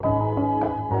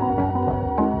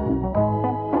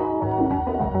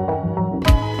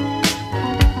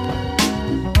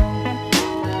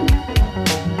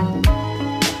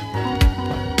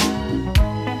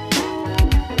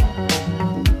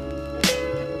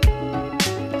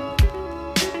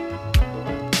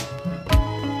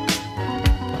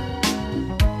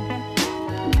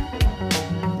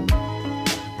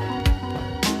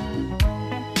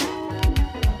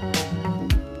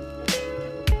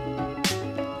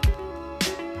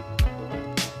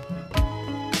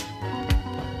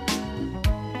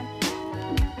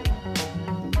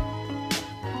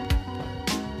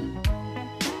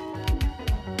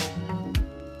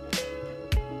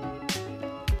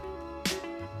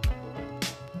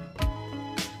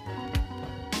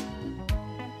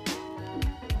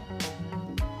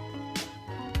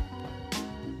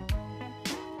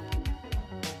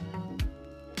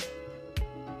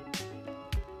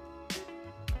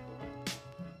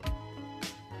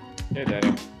Hey,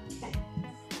 Danny.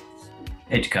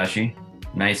 Hey Takashi,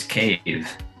 nice cave.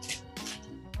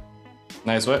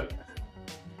 Nice what?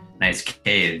 Nice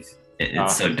cave. It's Ah,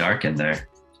 so dark in there.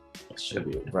 it should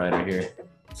be brighter here.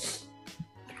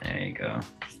 There you go. How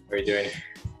are you doing?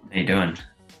 How you doing?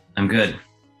 I'm good.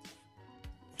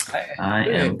 I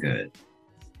am Good. good.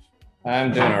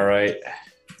 I'm doing all right.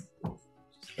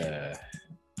 Uh,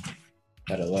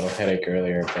 had a little headache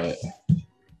earlier, but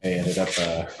I ended up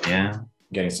Yeah,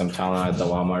 getting some Tylenol at the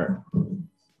Walmart on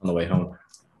the way home.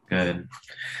 good.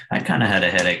 I kind of had a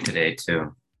headache today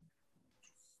too,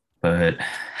 but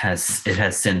has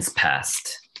since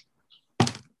passed.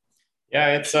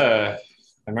 Yeah, I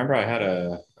remember I had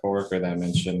a coworker that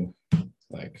mentioned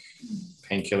like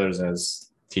painkillers as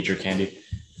teacher candy.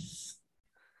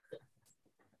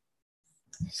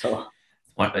 So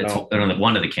One, I don't it's know.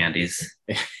 one of the candies.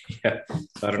 Yeah.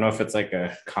 So I don't know if it's like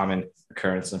a common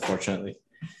occurrence, unfortunately.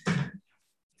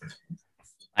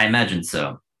 I imagine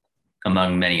so,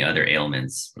 among many other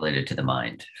ailments related to the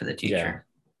mind for the Yeah. teacher.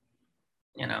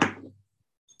 You know,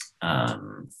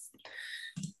 um,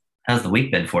 how's the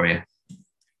week been for you?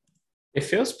 It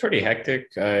feels pretty hectic.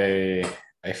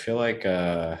 I feel like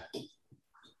I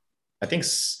think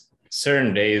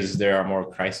certain days there are more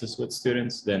crisis with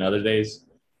students than other days,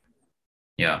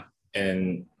 Yeah,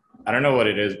 and I don't know what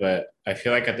it is, but I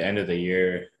feel like at the end of the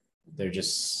year there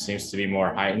just seems to be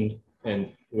more heightened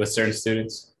and with certain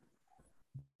students.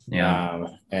 yeah,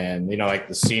 And like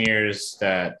the seniors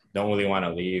that don't really want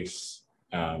to leave,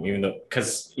 even though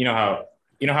because you know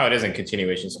how it is in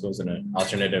continuation schools and in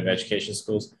alternative education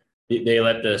schools, they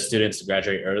let the students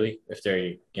graduate early if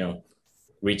they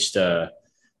reach the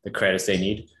credits they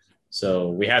need. So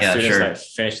we had yeah. students Sure. that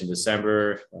finished in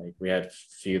December. Like we had a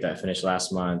few that finished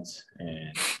last month,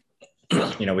 and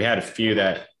we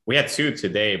had two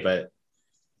today, but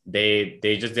they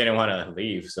just didn't want to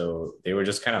leave, so they were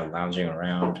just kind of lounging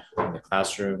around in the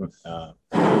classroom,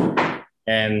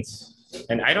 and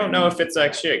I don't know if it's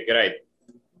actually a good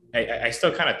idea. I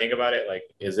still kind of think about it like,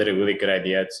 is it a really good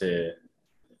idea to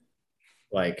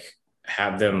like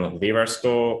have them leave our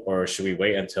school, or should we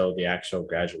wait until the actual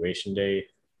graduation day,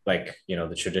 like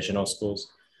the traditional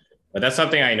schools? But that's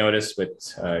something I noticed with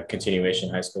continuation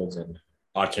high schools and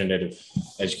alternative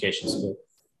education schools,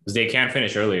 because they can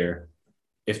finish earlier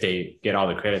if they get all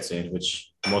the credits in,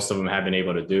 which most of them have been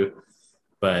able to do.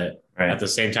 But at Right. the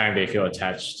same time, they feel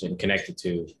attached and connected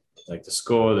to like the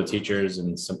school, the teachers,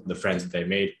 and the friends that they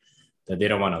made, that they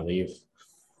don't want to leave.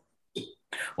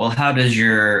 Well, how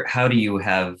do you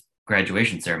have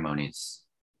graduation ceremonies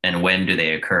and when do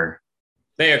they occur?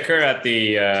 They occur at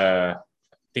the I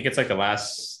think it's like the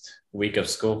last week of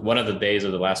school, one of the days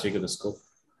of the last week of the school.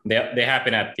 They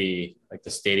happen at the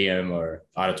stadium or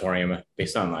auditorium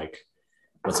based on like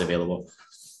what's available.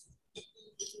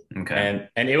 Okay.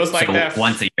 And it was like So that.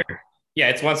 once a year. Yeah,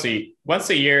 it's once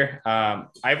a year.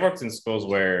 I've worked in schools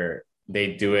where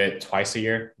they do it twice a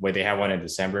year, where they have one in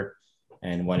December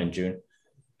and one in June.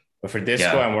 But for this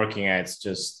school Yeah. I'm working at, it's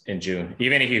just in June.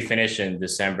 Even if you finish in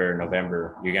December,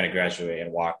 November, you're gonna graduate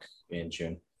and walk in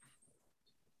June.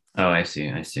 Oh, I see.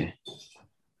 I see.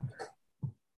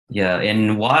 Yeah.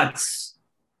 In Watts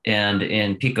and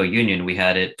in Pico Union, we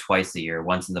had it twice a year,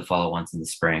 once in the fall, once in the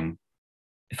spring,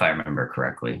 if I remember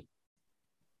correctly.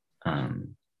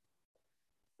 Um,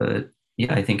 but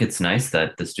yeah, I think it's nice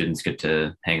that the students get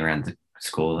to hang around the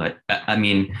school. I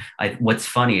mean, what's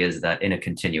funny is that in a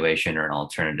continuation or an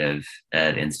alternative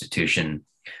ed institution,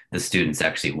 the students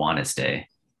actually want to stay,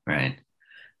 right?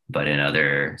 But in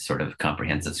other sort of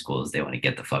comprehensive schools, they want to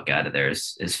get the fuck out of there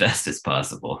as fast as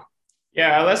possible.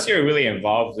 Yeah, unless you're really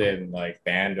involved in like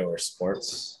band or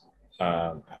sports.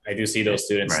 I do see those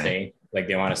students Right. staying, like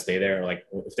they want to stay there, like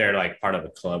if they're like part of a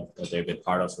club that they've been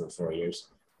part of for 4 years.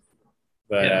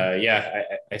 But Yeah. yeah,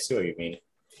 I see what you mean.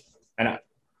 And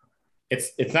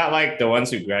it's not like the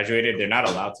ones who graduated, they're not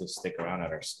allowed to stick around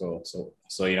at our school. So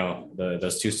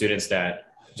those two students that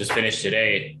just finished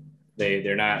today,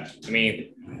 they're not. I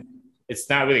mean, it's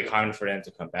not really common for them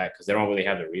to come back because they don't really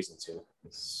have the reason to.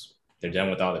 They're done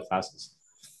with all the classes.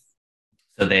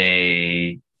 So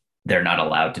they're not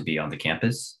allowed to be on the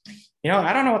campus.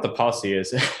 I don't know what the policy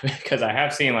is because I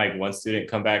have seen like one student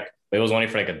come back, but it was only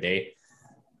for like a day.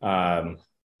 Um,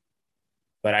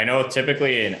 but I know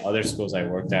typically in other schools I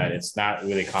worked at, it's not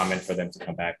really common for them to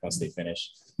come back once they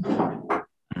finish,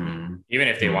 even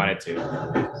if they Mm-hmm. wanted to.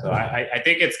 So I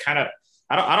think it's kind of,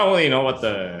 I don't really know what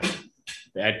the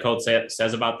ed code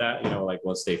says about that. Like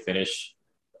once they finish.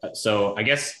 So I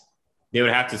guess they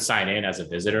would have to sign in as a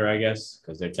visitor, I guess,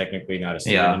 because they're technically not a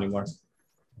student Yeah. anymore.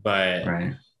 But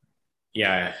Right.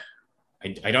 yeah,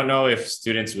 I don't know if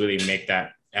students really make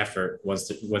that. effort once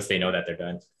they know that they're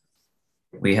done.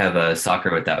 We have a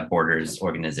Soccer Without Borders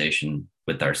organization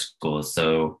with our schools.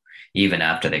 So even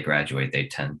after they graduate, they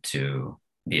tend to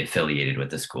be affiliated with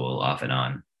the school off and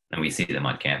on. And we see them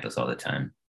on campus all the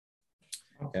time,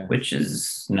 Okay. which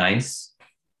is nice.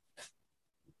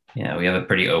 Yeah, we have a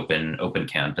pretty open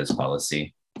campus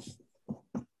policy.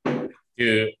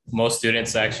 Do most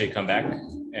students actually come back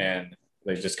and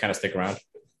they just kind of stick around?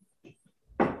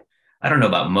 I don't know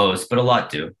about most, but a lot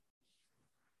do.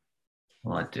 A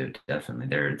lot do, definitely.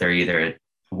 They're either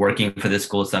working for the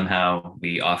school somehow.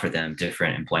 We offer them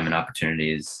different employment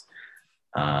opportunities.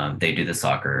 They do the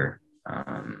soccer.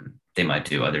 They might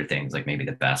do other things like maybe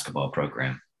the basketball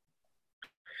program.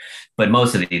 But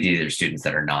most of these are students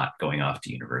that are not going off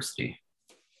to university.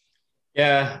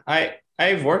 Yeah,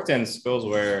 I've worked in schools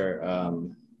where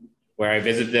I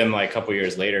visited them like a couple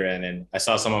years later, and then I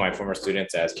saw some of my former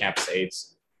students as campus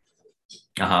aides.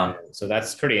 Uh-huh. So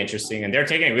that's pretty interesting, and they're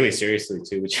taking it really seriously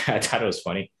too, which I thought it was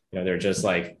funny. They're just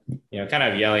like kind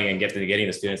of yelling and getting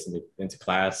the students into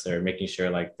class, or making sure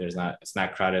like it's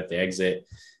not crowded at the exit,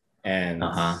 and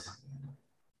Uh-huh.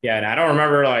 yeah, and I don't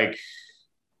remember like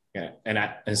yeah,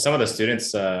 and some of the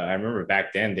students I remember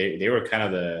back then they were kind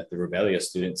of the rebellious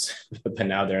students, but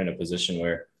now they're in a position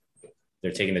where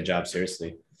they're taking the job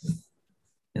seriously.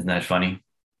 Isn't that funny?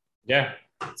 Yeah,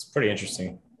 it's pretty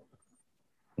interesting.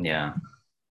 Yeah.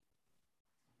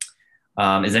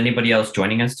 Is anybody else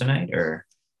joining us tonight or?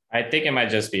 I think it might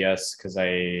just be us because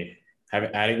I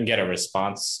didn't get a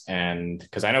response, and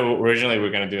because I know originally we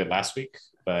are going to do it last week,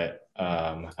 but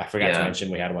I forgot to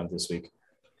mention we had one this week.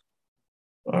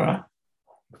 All right.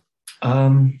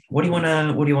 What do you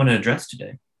want to address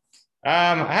today?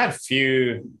 I had a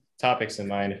few topics in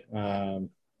mind.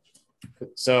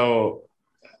 So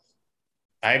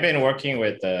I've been working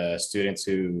with students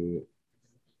who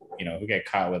get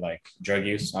caught with like drug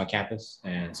use on campus,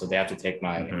 and so they have to take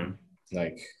my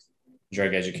like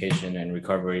drug education and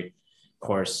recovery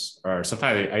course, or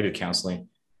sometimes I do counseling,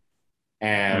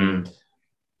 and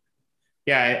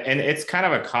yeah, and it's kind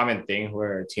of a common thing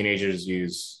where teenagers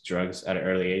use drugs at an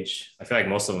early age. I feel like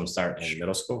most of them start in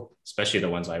middle school, especially the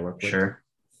ones I work with. Sure.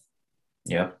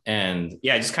 Yeah. And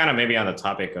yeah, just kind of maybe on the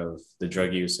topic of the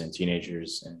drug use and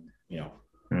teenagers, and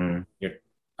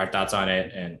our thoughts on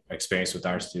it and experience with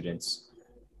our students.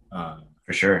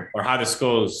 For sure. Or how do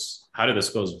the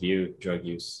schools view drug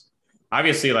use?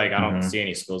 Obviously, like I don't see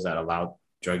any schools that allow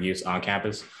drug use on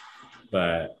campus,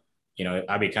 but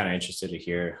I'd be kind of interested to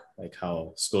hear like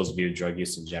how schools view drug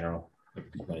use in general,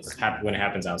 like, when it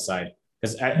happens outside,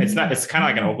 because it's kind of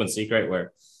like an open secret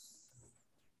where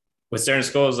with certain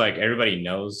schools, like everybody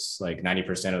knows like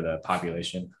 90% of the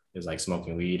population is like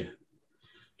smoking weed,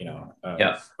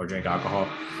 or drink alcohol.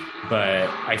 But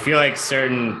I feel like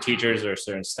certain teachers or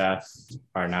certain staff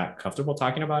are not comfortable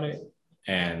talking about it,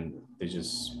 and they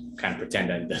just kind of pretend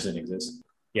that it doesn't exist.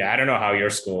 Yeah, I don't know how your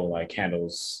school like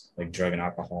handles like drug and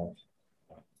alcohol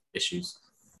issues.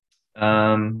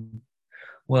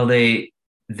 Well, they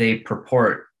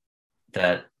purport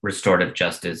that restorative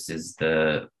justice is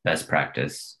the best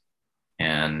practice,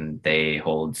 and they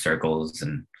hold circles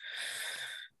and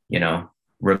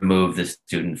remove the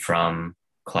student from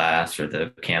class or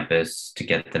the campus to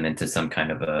get them into some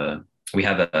kind of we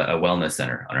have a wellness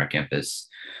center on our campus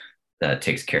that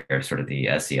takes care of sort of the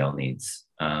SEL needs.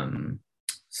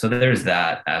 So there's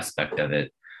that aspect of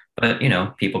it, but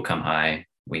people come high.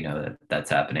 We know that that's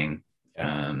happening. We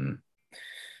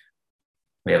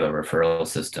have a referral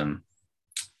system.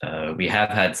 We have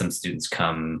had some students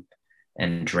come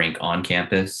and drink on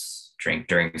campus, drink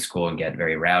during school and get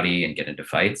very rowdy and get into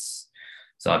fights.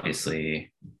 So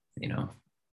obviously,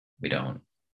 we don't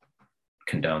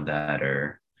condone that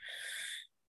or,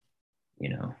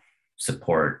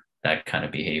 support that kind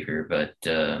of behavior. But,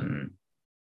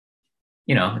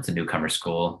 it's a newcomer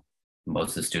school. Most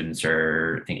of the students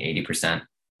are, I think 80%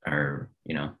 are,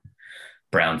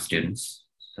 brown students.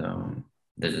 So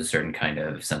there's a certain kind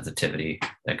of sensitivity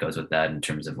that goes with that in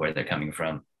terms of where they're coming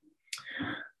from.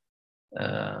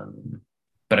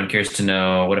 But I'm curious to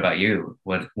know, what about you?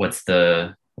 What's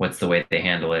the way they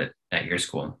handle it at your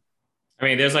school? I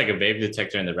mean, there's like a vape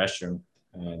detector in the restroom,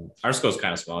 and our school's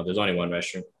kind of small. There's only one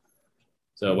restroom.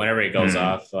 So whenever it goes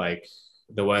off, like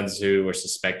the ones who were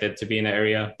suspected to be in the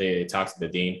area, they talk to the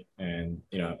dean, and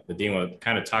the dean will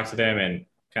kind of talk to them and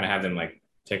kind of have them like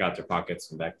take out their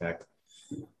pockets and backpack.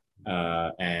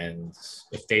 And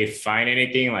if they find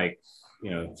anything, like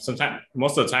sometimes,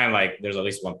 most of the time, like there's at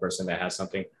least one person that has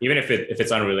something, even if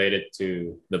it's unrelated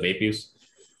to the vape use.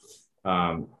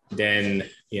 Then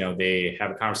they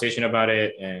have a conversation about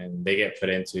it, and they get put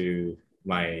into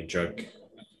my drug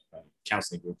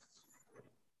counseling group,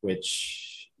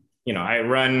 which, I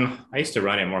used to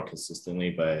run it more consistently,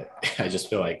 but I just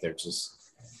feel like I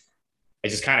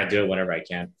just kind of do it whenever I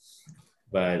can.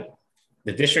 But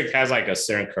the district has like a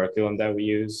certain curriculum that we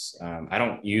use. I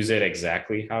don't use it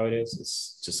exactly how it is.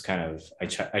 It's just kind of, I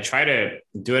try to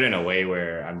do it in a way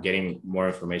where I'm getting more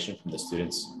information from the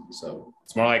students. So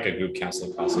it's more like a group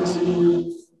counseling process,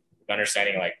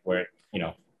 understanding like where,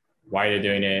 why they're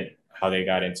doing it, how they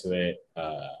got into it,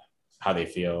 how they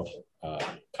feel,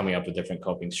 coming up with different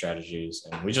coping strategies.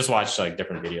 And we just watch like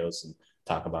different videos and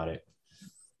talk about it.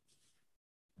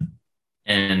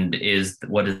 And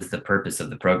what is the purpose of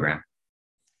the program?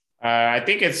 I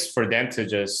think it's for them to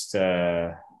just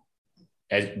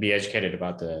be educated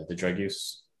about the drug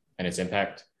use and its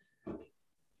impact.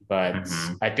 But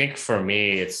I think for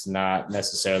me, it's not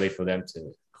necessarily for them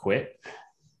to quit.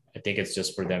 I think it's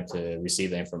just for them to receive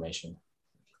the information.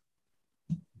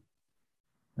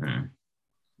 I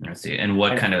see. And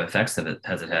what kind of effects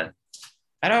has it had?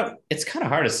 It's kind of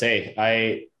hard to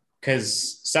say.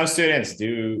 Because some students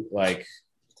do like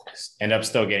end up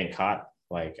still getting caught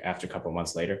like after a couple of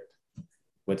months later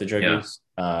with the drug use.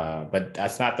 But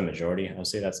that's not the majority. I'll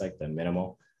say that's like the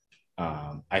minimal.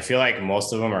 I feel like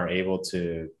most of them are able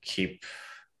to keep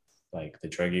like the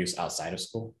drug use outside of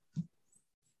school.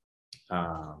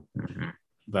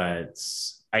 But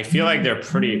I feel like they're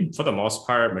pretty, for the most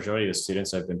part, majority of the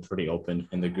students have been pretty open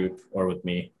in the group or with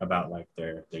me about like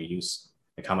their use,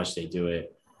 like how much they do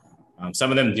it.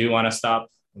 Some of them do want to stop,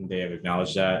 and they have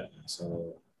acknowledged that.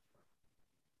 So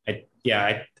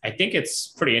I think it's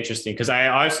pretty interesting because I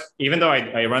always, even though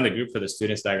I run the group for the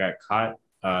students that got caught,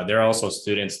 there are also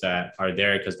students that are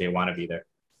there because they want to be there.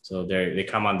 So they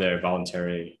come on their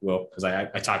voluntary will, because I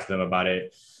talk to them about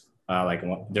it like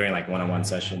during like one-on-one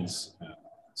sessions.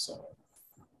 So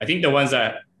I think the ones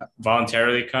that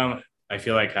voluntarily come, I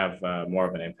feel like have more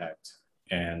of an impact.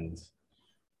 And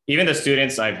even the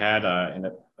students I've had in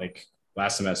the like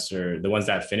last semester, the ones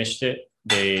that finished it,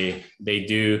 they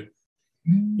do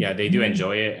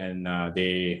enjoy it, and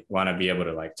they want to be able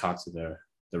to like talk to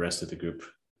the rest of the group,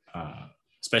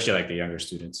 especially like the younger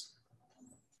students.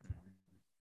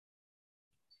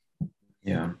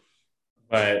 Yeah.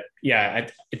 But yeah,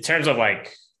 in terms of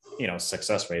like,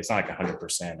 success rate, it's not like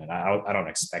 100%, and I don't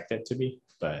expect it to be,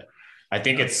 but I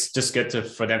think it's just good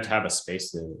for them to have a space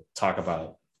to talk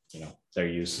about, their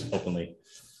use openly.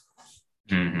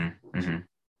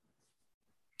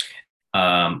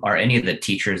 Are any of the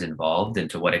teachers involved,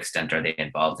 and to what extent are they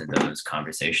involved in those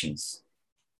conversations?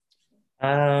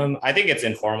 I think it's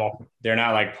informal. They're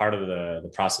not like part of the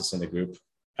process in the group.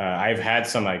 I've had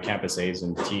some like campus A's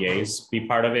and TAs be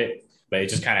part of it, but it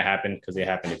just kind of happened because they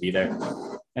happened to be there.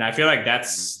 And I feel like that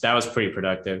was pretty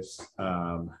productive,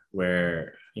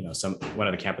 where, one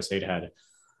of the campus A's had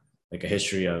like a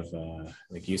history of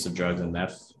like use of drugs and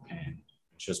meth, and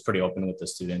she was pretty open with the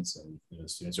students, and the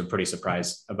students were pretty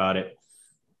surprised about it.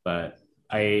 But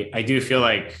I do feel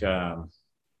like,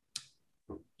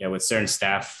 with certain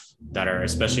staff that are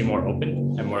especially more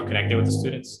open and more connected with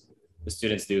the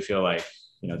students do feel like,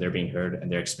 they're being heard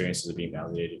and their experiences are being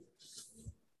validated.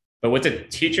 But with the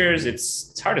teachers,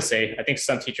 it's hard to say. I think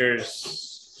some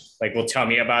teachers like will tell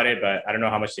me about it, but I don't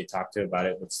know how much they talk to about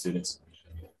it with students.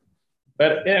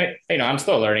 But I'm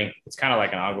still learning. It's kind of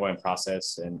like an ongoing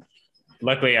process, and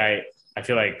luckily I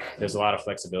feel like there's a lot of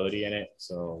flexibility in it.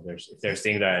 So if there's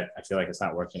things that I feel like it's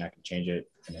not working, I can change it.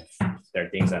 And if there are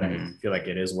things that I feel like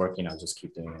it is working, I'll just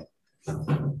keep doing it.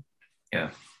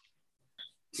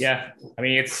 Yeah. I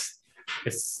mean, it's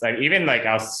like, even like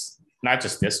not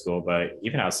just this school, but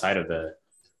even outside of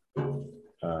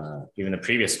even the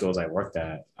previous schools I worked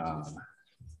at, I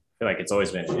feel like it's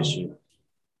always been an issue.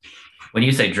 When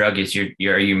you say drug use,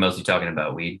 are you mostly talking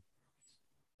about weed?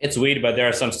 It's weed, but there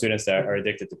are some students that are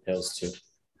addicted to pills too,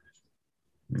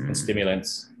 and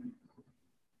stimulants.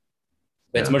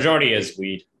 But its majority is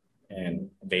weed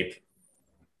and vape.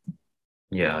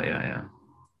 Yeah.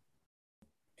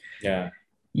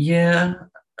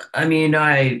 I mean,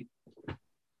 I'm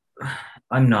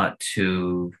not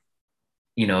too,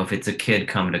 if it's a kid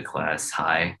coming to class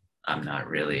high, I'm not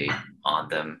really on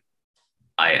them.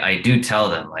 I do tell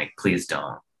them, like, please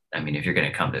don't. I mean, if you're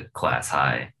going to come to class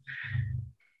high,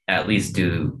 at least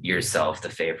do yourself the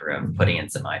favor of putting in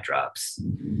some eye drops,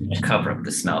 cover up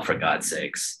the smell, for God's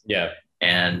sakes. Yeah.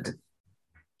 And,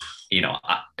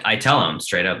 I tell them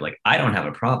straight up, like, I don't have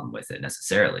a problem with it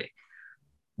necessarily,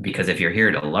 because if you're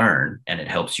here to learn and it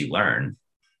helps you learn,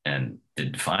 and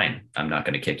fine, I'm not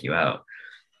going to kick you out.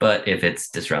 But if it's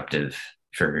disruptive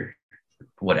for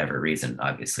whatever reason,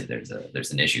 obviously there's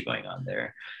an issue going on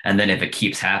there. And then if it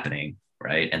keeps happening,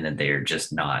 right, and then they're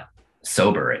just not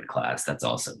sober in class, that's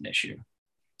also an issue.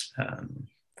 Um,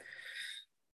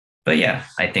 but yeah,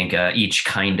 I think each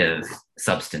kind of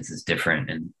substance is different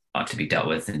and ought to be dealt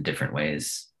with in different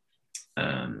ways.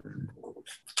 Um,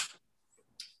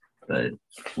 but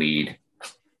weed,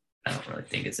 I don't really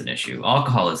think it's an issue.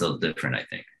 Alcohol is a little different, I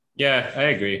think. Yeah, I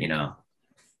agree. You know,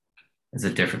 it's a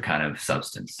different kind of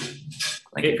substance.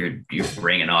 Like if It, you're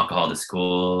bringing alcohol to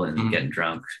school and getting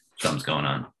drunk, something's going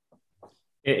on.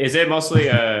 is it mostly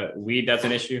weed that's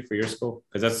an issue for your school?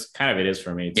 Because that's kind of it is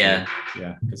for me too. Yeah,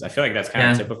 Yeah, because I feel like that's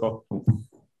kind of yeah. typical.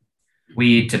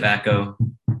 Weed, tobacco.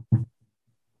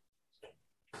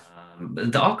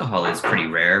 The alcohol is pretty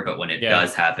rare, but when it Yeah.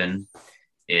 does happen,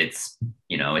 it's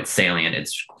it's salient,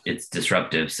 it's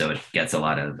disruptive, so it gets a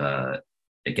lot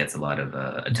of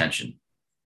attention.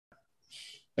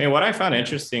 I mean, what I found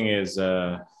interesting is,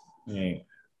 I mean,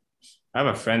 I have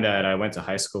a friend that I went to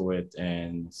high school with,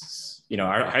 and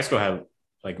our high school had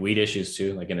like weed issues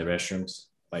too, like in the restrooms,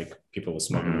 like people would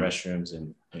smoke in the restrooms,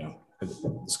 and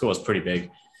the school was pretty big.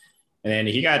 And then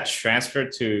he got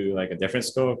transferred to like a different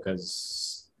school because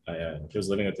he was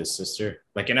living with his sister,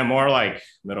 like in a more like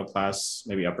middle class,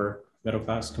 maybe upper middle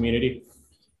class community.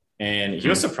 And he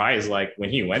was surprised, like when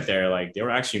he went there, like there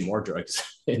were actually more drugs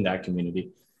in that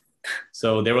community.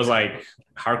 So there was like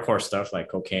hardcore stuff like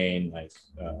cocaine, like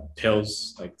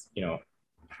pills, like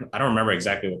I don't remember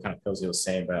exactly what kind of pills he was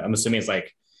saying, but I'm assuming it's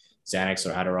like Xanax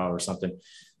or Adderall or something.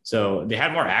 So they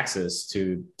had more access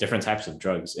to different types of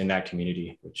drugs in that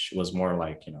community, which was more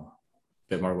like a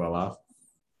bit more well off.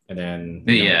 And then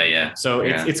so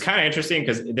it's kind of interesting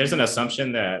because there's an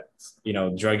assumption that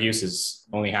drug use is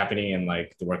only happening in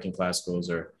like the working class schools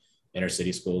or inner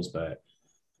city schools, but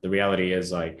the reality is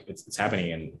like it's happening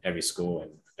in every school.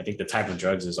 And I think the type of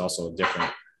drugs is also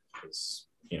different because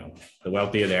the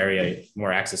wealthier the area,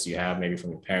 more access you have maybe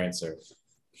from your parents or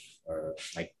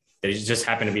like they just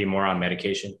happen to be more on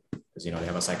medication because they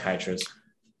have a psychiatrist.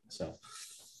 So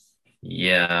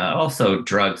Yeah, also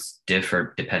drugs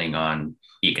differ depending on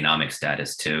economic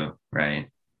status too, right?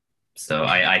 So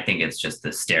I think it's just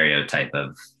the stereotype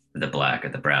of the black or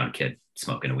the brown kid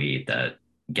smoking weed that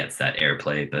gets that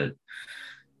airplay. But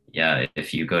yeah,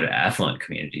 if you go to affluent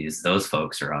communities, those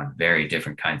folks are on very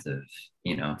different kinds of,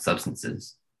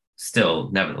 substances. Still,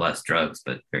 nevertheless, drugs,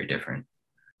 but very different.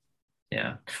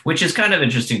 Yeah. Which is kind of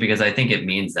interesting because I think it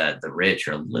means that the rich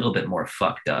are a little bit more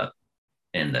fucked up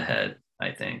in the head,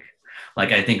 I think.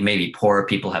 Like I think maybe poor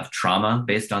people have trauma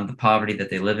based on the poverty that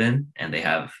they live in and they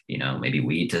have, maybe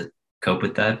weed to cope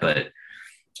with that. But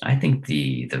I think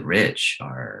the rich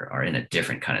are in a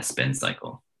different kind of spin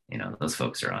cycle. Those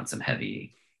folks are on some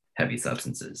heavy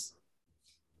substances.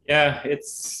 yeah,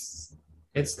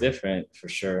 it's different for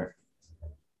sure.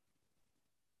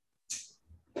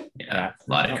 Yeah,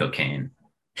 a lot of cocaine.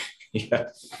 Yeah,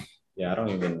 yeah, I don't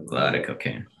even A lot of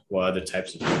cocaine. What other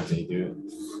types of drugs they do.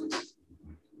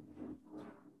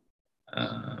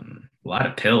 A lot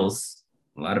of pills.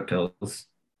 A lot of pills.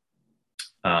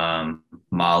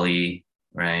 Molly,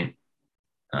 right?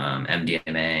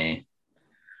 MDMA,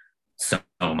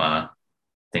 Soma,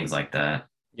 things like that.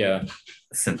 Yeah.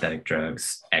 Synthetic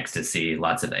drugs, ecstasy,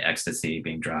 lots of ecstasy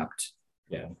being dropped.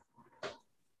 Yeah.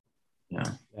 Yeah.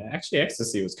 Actually,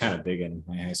 ecstasy was kind of big in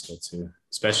my high school too,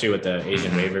 especially with the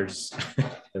Asian ravers,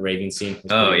 the raving scene.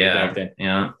 Oh yeah, back then.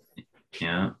 Yeah.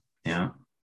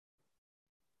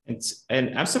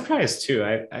 And I'm surprised too.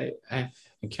 I've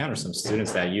encountered some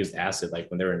students that used acid like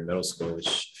when they were in middle school, which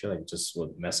I feel like just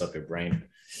would mess up your brain.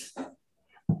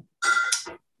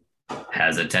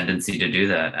 Has a tendency to do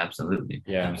that. Absolutely.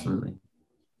 Yeah. Absolutely.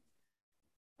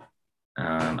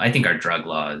 I think our drug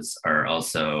laws are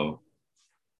also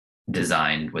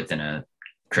designed within a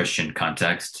Christian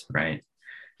context, right?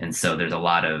 And so there's a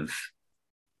lot of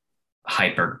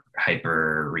hyper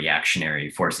reactionary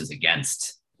forces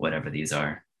against whatever these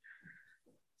are.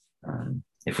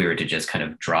 If we were to just kind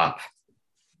of drop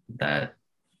that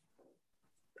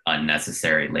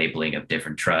unnecessary labeling of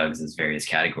different drugs as various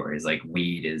categories, like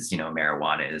weed is,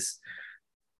 marijuana is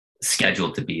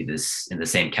scheduled to be this in the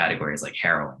same category as like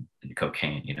heroin and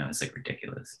cocaine, it's like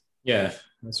ridiculous. Yeah,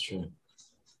 that's true.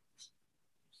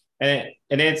 And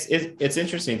it's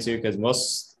interesting too, because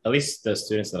most, at least the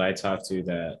students that I talk to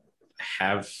that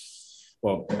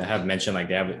have mentioned like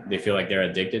they feel like they're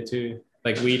addicted to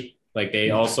like weed. Like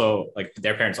they also like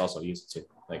their parents also use it too,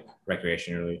 like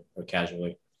recreationally or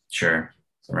casually. Sure.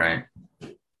 So, right.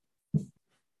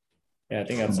 Yeah, I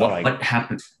think that's what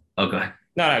happened. Oh, go ahead.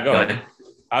 No, go ahead.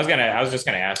 I was just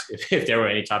gonna ask if there were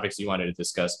any topics you wanted to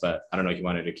discuss, but I don't know if you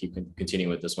wanted to continue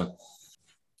with this one.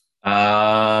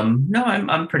 No,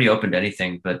 I'm pretty open to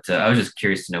anything, but I was just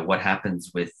curious to know what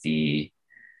happens with the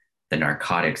the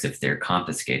narcotics if they're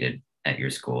confiscated at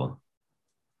your school?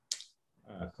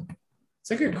 It's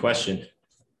a good question.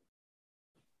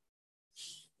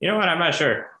 You know what? I'm not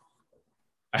sure.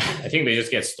 I think they just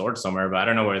get stored somewhere, but I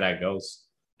don't know where that goes.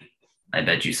 I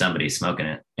bet you somebody's smoking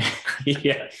it.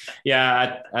 Yeah,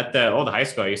 yeah. At the old high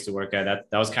school I used to work at,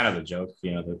 that was kind of the joke.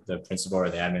 The principal or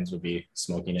the admins would be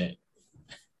smoking it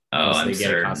Oh, once I'm they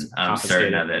get it certain. I'm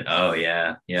certain confiscated. of it. Oh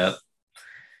yeah. Yep.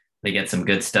 They get some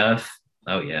good stuff.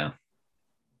 Oh yeah.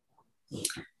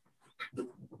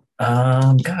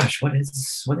 Gosh, what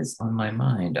is on my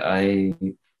mind? I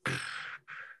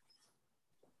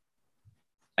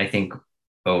think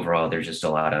overall there's just a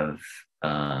lot of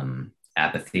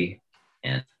apathy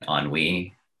and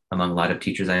ennui among a lot of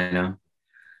teachers I know.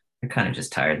 They're kind of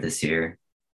just tired this year.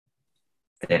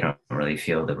 They don't really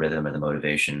feel the rhythm or the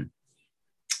motivation.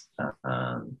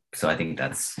 So I think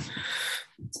it's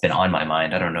been on my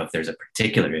mind. I don't know if there's a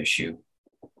particular issue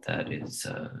that is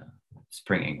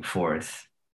springing forth.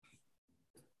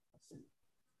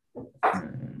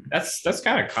 That's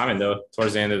kind of common though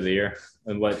towards the end of the year.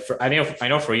 And I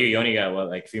know for you, you only got what,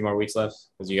 like 3 more weeks left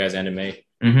because you guys end in May.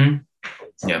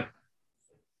 Mm-hmm. Yeah.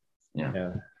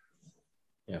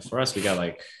 Yeah. For us, we got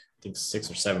like I think 6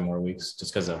 or 7 more weeks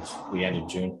just because of we ended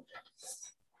June.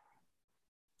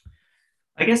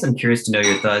 I guess I'm curious to know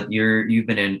your thought. You've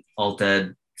been in alt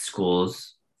ed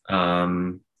schools,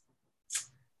 and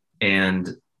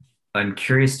I'm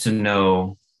curious to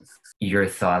know your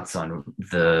thoughts on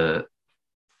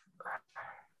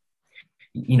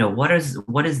what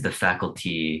is the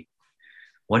faculty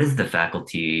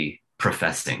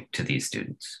professing to these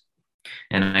students?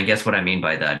 And I guess what I mean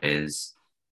by that is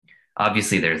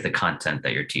obviously there's the content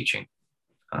that you're teaching,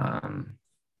 and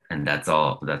that's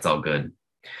all good.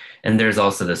 And there's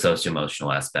also the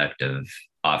socio-emotional aspect of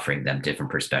offering them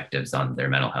different perspectives on their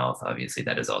mental health. Obviously,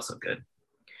 that is also good.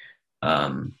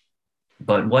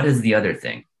 But what is the other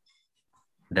thing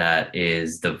that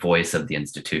is the voice of the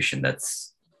institution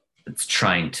that's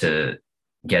trying to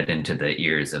get into the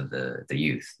ears of the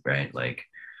youth, right? Like,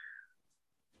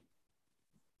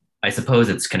 I suppose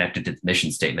it's connected to the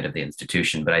mission statement of the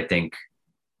institution, but I think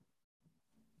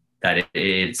that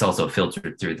it's also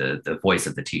filtered through the voice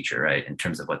of the teacher, right? In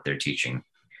terms of what they're teaching.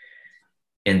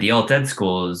 In the alt ed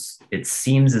schools, it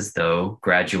seems as though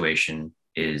graduation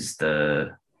is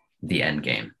the end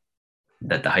game,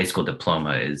 that the high school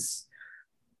diploma is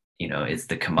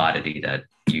the commodity that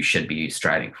you should be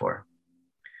striving for.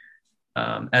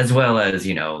 As well as,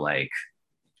 like,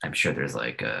 I'm sure there's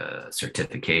like a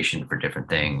certification for different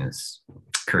things,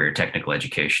 career technical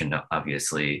education,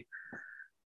 obviously.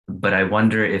 But I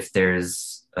wonder if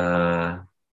there's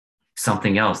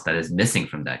something else that is missing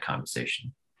from that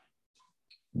conversation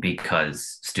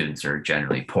because students are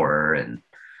generally poorer and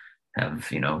have,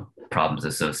 problems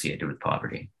associated with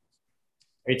poverty.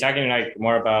 Are you talking like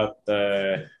more about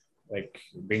the like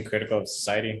being critical of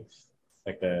society,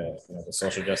 like the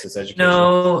social justice education?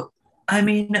 No, I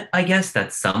mean, I guess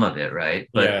that's some of it, right?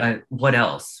 But Yeah, what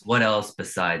else? What else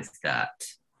besides that,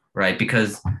 right?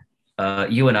 Because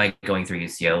you and I going through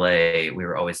UCLA, we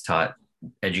were always taught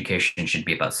education should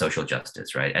be about social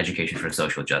justice, right? Education for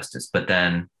social justice. But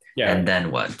then, yeah, and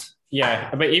then what?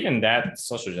 yeah. But even that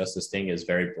social justice thing is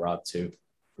very broad too.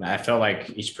 And I felt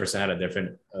like each person had a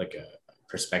different like a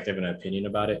perspective and opinion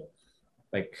about it.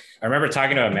 Like I remember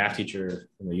talking to a math teacher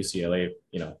from the UCLA,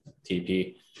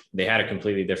 TP. They had a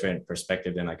completely different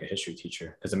perspective than like a history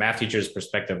teacher because the math teacher's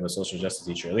perspective of a social justice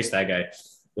teacher, at least that guy,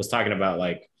 was talking about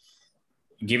like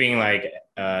giving like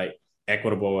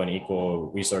equitable and equal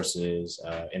resources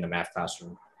in the math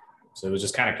classroom. So it was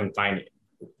just kind of confined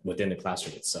within the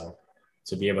classroom itself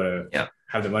to be able to Yeah.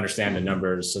 have them understand the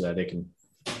numbers so that they can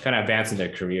kind of advance in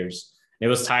their careers. It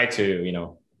was tied to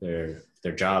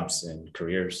their jobs and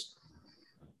careers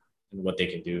and what they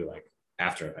can do like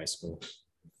after high school.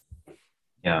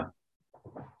 Yeah.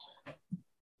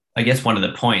 I guess one of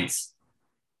the points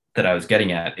that I was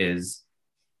getting at is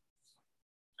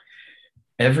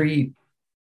every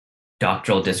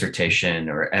doctoral dissertation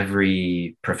or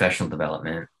every professional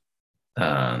development,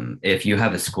 if you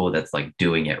have a school that's like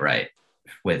doing it right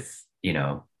with,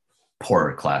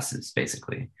 poorer classes,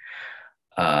 basically,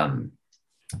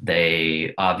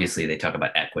 they talk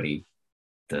about equity.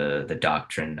 The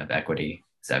doctrine of equity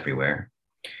is everywhere.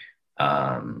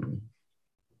 I'm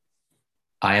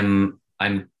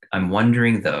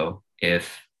wondering though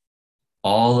if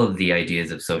all of the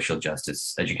ideas of social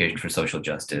justice, education for social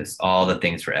justice, all the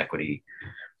things for equity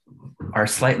are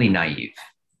slightly naive.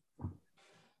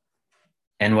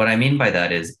 And what I mean by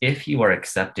that is if you are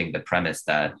accepting the premise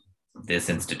that this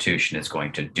institution is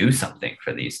going to do something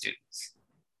for these students,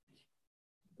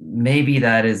 maybe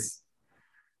that is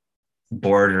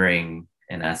bordering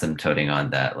and asymptoting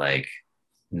on that like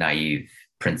naive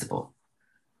principle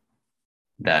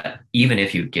that even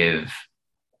if you give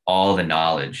all the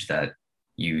knowledge that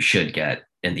you should get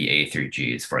in the A through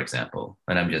G's, for example,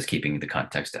 and I'm just keeping the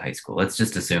context to high school, let's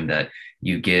just assume that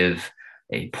you give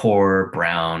a poor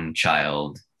brown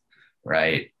child,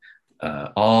 right,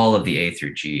 all of the A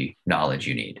through G knowledge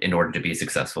you need in order to be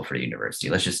successful for the university.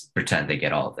 Let's just pretend they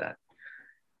get all of that.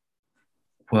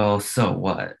 Well, so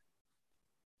what?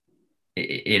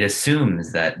 It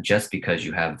assumes that just because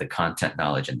you have the content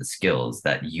knowledge and the skills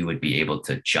that you would be able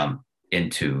to jump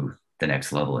into the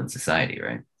next level in society,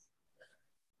 right?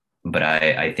 But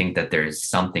I think that there's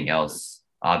something else,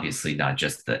 obviously not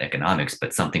just the economics,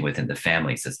 but something within the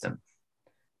family system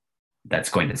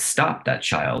that's going to stop that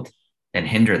child and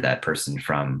hinder that person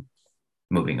from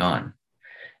moving on.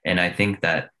 And I think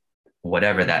that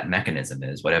whatever that mechanism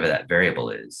is, whatever that variable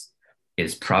is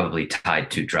probably tied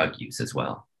to drug use as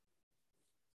well,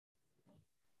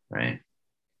 right?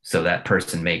 So that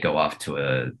person may go off to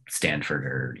a Stanford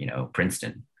or,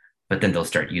 Princeton, but then they'll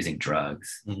start using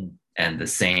drugs. Mm-hmm. And the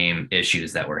same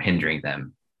issues that were hindering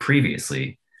them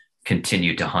previously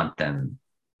continue to haunt them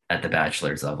at the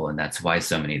bachelor's level. And that's why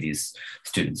so many of these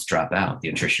students drop out. The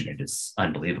attrition rate is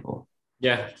unbelievable.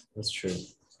 Yeah, that's true.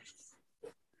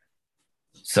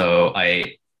 So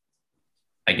I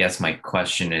guess my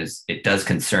question is, it does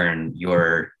concern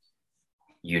your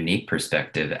unique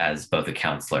perspective as both a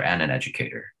counselor and an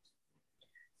educator.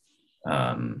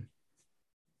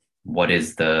 What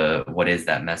is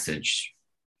that message?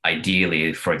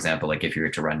 Ideally, for example, like if you were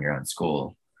to run your own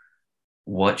school,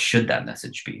 what should that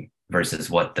message be versus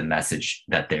what the message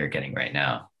that they're getting right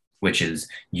now, which is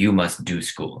you must do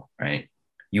school, right?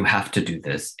 You have to do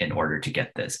this in order to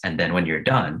get this. And then when you're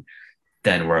done,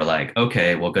 then we're like,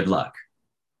 okay, well, good luck.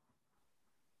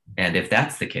 And if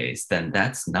that's the case, then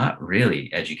that's not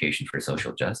really education for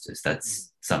social justice.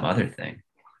 That's some other thing.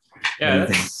 Yeah,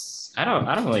 I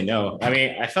don't really know. I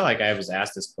mean, I felt like I was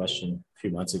asked this question a few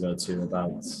months ago too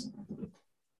about,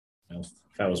 if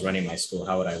I was running my school,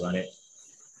 how would I run it?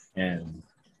 And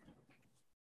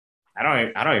I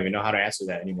don't even know how to answer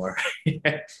that anymore.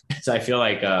 So I feel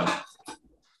like I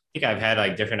think I've had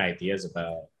like different ideas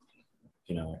about,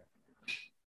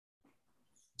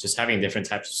 just having different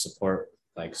types of support,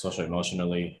 like social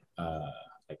emotionally,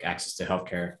 like access to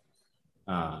healthcare,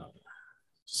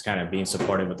 just kind of being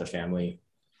supportive with the family.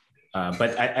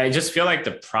 But I just feel like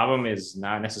the problem is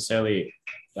not necessarily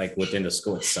like within the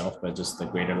school itself, but just the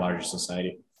greater, larger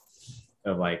society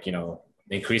of like,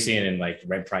 increasing in like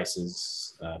rent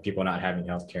prices, people not having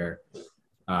healthcare,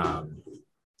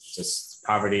 just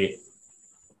poverty,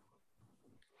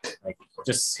 like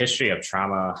just history of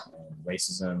trauma and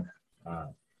racism.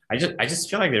 I just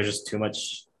feel like there's just too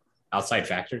much outside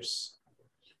factors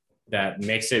that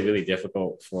makes it really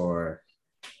difficult for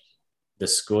the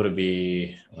school to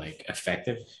be like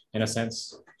effective in a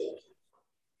sense.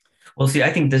 Well, see,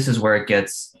 I think this is where it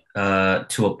gets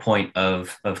to a point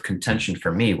of contention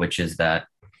for me, which is that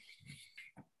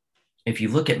if you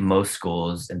look at most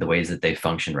schools and the ways that they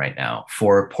function right now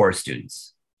for poor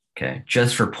students, okay,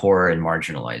 just for poor and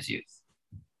marginalized youth,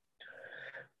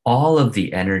 all of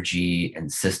the energy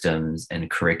and systems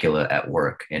and curricula at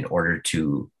work in order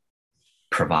to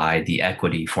provide the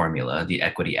equity formula, the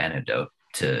equity antidote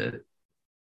to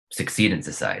succeed in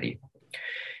society,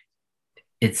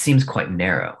 it seems quite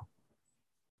narrow.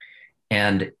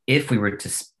 And if we were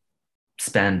to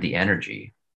spend the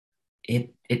energy,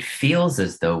 it feels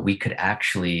as though we could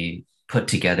actually put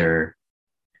together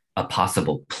a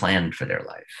possible plan for their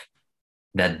life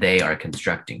that they are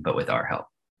constructing, but with our help,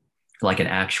 like an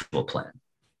actual plan.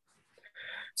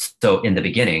 So in the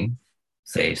beginning,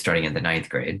 say starting in the 9th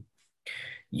grade,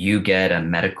 you get a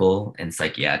medical and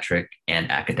psychiatric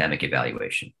and academic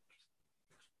evaluation.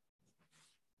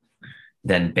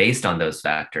 Then based on those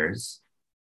factors,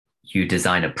 you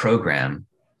design a program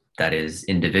that is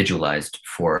individualized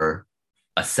for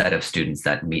a set of students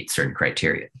that meet certain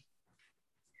criteria.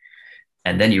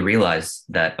 And then you realize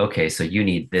that, okay, so you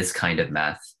need this kind of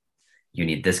math, you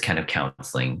need this kind of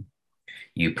counseling,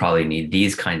 you probably need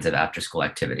these kinds of after school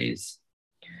activities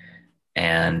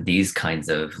and these kinds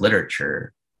of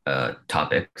literature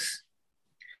topics.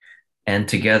 And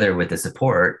together with the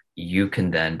support, you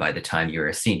can then, by the time you're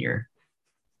a senior,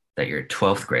 that you're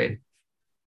 12th grade,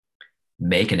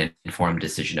 make an informed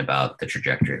decision about the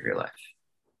trajectory of your life.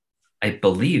 I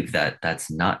believe that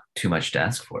that's not too much to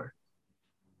ask for.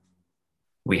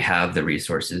 We have the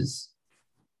resources,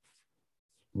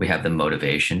 we have the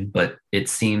motivation, but it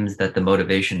seems that the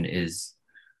motivation is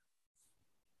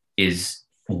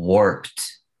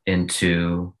warped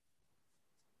into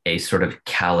a sort of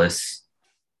callous,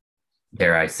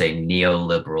 dare I say,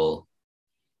 neoliberal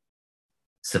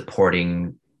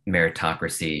supporting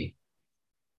meritocracy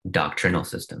doctrinal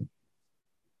system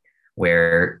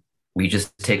where we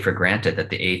just take for granted that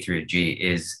the A through G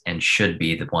is and should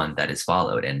be the one that is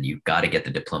followed. And you've got to get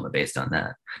the diploma based on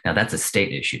that. Now, that's a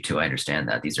state issue too. I understand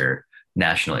that. These are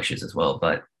national issues as well.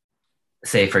 But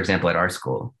say, for example, at our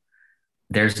school,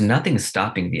 there's nothing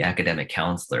stopping the academic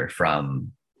counselor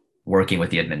from working with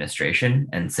the administration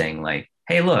and saying, like,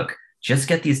 hey, look, just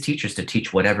get these teachers to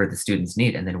teach whatever the students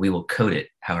need, and then we will code it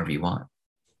however you want.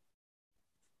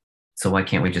 So why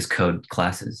can't we just code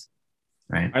classes?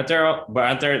 Right. Aren't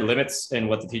there limits in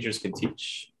what the teachers can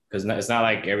teach? Because it's not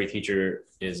like every teacher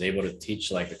is able to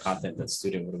teach like the content that the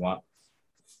student would want.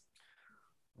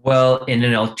 Well, in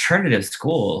an alternative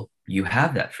school, you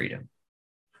have that freedom.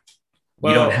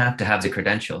 You don't Well, have to have the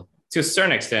credential. to a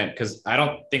certain extent, because I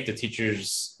don't think the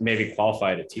teachers may be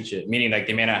qualified to teach it, meaning like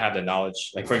they may not have the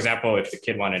knowledge. Like, for example, if the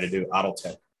kid wanted to do auto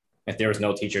tech, if there was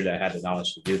no teacher that had the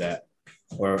knowledge to do that,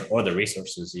 or the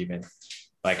resources even,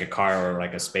 like a car or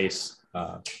like a space.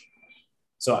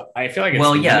 So I feel like it's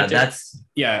Well, yeah, limited. that's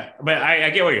Yeah, but I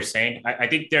get what you're saying. I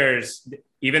think there's,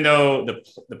 even though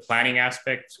the planning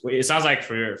aspect, it sounds like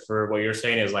for what you're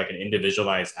saying is like an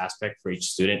individualized aspect for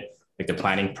each student, like the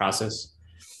planning process,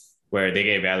 where they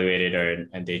get evaluated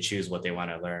and they choose what they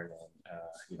want to learn.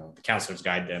 And, the counselors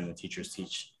guide them, the teachers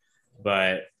teach.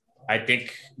 But I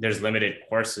think there's limited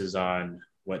courses on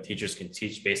what teachers can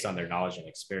teach based on their knowledge and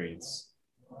experience.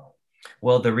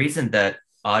 well, the reason that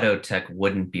auto tech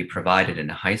wouldn't be provided in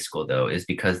high school, though, is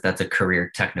because that's a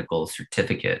career technical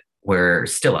certificate. We're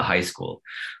still a high school.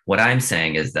 What I'm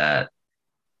saying is that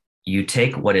you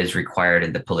take what is required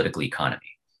in the political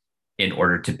economy in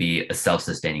order to be a self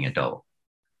sustaining adult.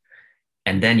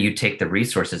 And then you take the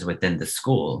resources within the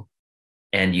school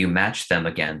and you match them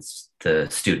against the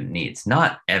student needs.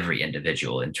 Not every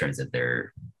individual in terms of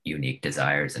their unique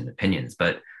desires and opinions,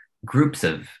 but groups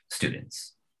of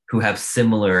students who have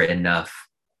similar enough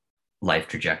life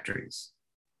trajectories.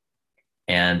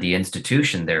 And the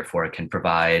institution, therefore, can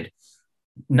provide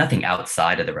nothing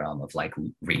outside of the realm of like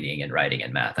reading and writing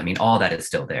and math. I mean, all that is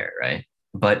still there, right?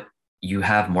 But you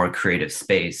have more creative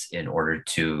space in order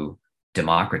to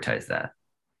democratize that.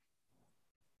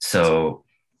 So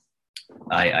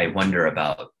I wonder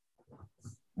about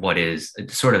what is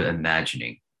sort of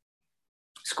imagining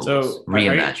schools, So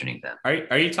reimagining them.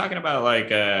 are you talking about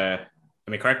like I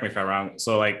mean, correct me if I'm wrong.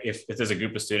 So like if there's a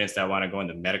group of students that want to go in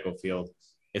the medical field,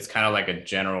 it's kind of like a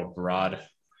general broad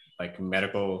like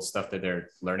medical stuff that they're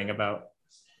learning about.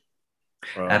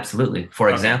 Absolutely. For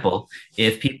Okay. example,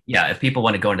 if people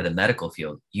want to go into the medical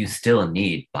field, you still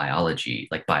need biology,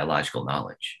 like biological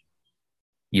knowledge.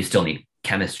 You still need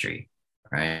chemistry,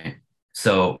 right?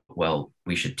 So, well,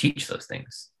 we should teach those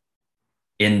things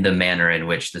in the manner in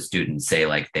which the students say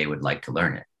like they would like to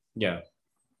learn it, Yeah.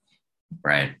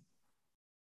 right?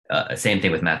 Same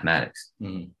thing with mathematics,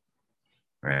 Mm-hmm.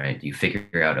 right? You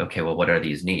figure out, okay, well, what are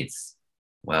these needs?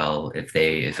 Well, if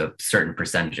a certain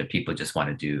percentage of people just want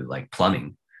to do like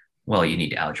plumbing, well, you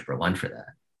need algebra one for that.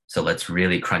 So let's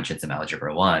really crunch in some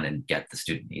algebra one and get the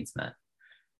student needs met.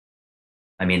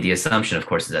 I mean, the assumption, of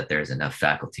course, is that there's enough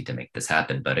faculty to make this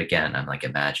happen. But again, I'm like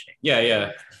imagining. Yeah,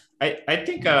 yeah. I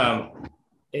think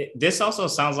this also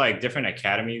sounds like different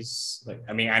academies. Like,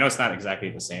 I mean, I know it's not exactly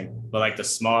the same, but like the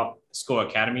small school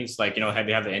academies, like, they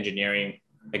have the engineering,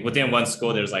 like within one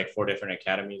school, there's like four different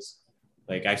academies.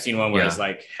 Like I've seen one where it's Yeah,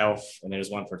 like health, and there's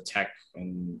one for tech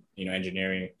and,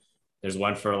 engineering. There's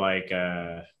one for like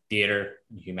theater,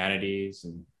 humanities,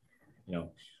 and, you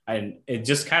know, and it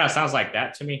just kind of sounds like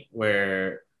that to me,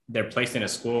 where they're placed in a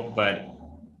school, but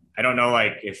I don't know,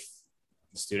 like if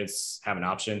students have an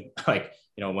option, like,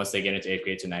 once they get into eighth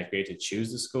grade to ninth grade to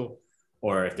choose the school,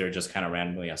 or if they're just kind of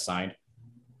randomly assigned.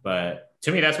 But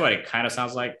to me, that's what it kind of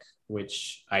sounds like,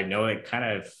 which I know it kind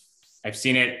of, I've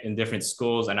seen it in different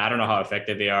schools, and I don't know how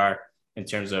effective they are in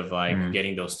terms of like mm,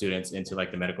 getting those students into like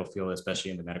the medical field,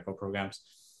 especially in the medical programs.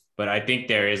 But I think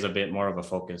there is a bit more of a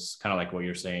focus, kind of like what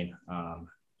you're saying,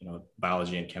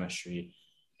 biology and chemistry,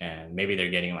 and maybe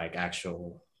they're getting like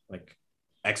actual like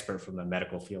expert from the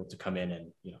medical field to come in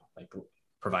and, like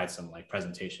provide some like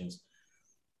presentations.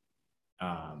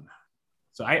 Um,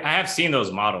 so I have seen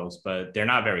those models, but they're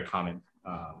not very common.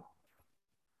 yeah.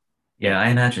 Yeah, I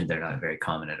imagine they're not very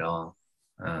common at all.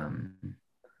 Um,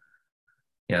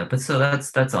 yeah, but so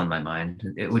that's on my mind.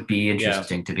 It would be yeah,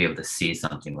 interesting to be able to see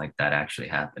something like that actually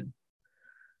happen,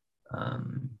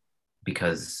 um,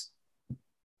 because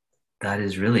that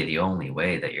is really the only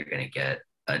way that you're going to get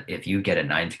if you get a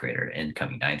ninth grader,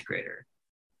 incoming ninth grader.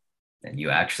 and you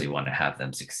actually want to have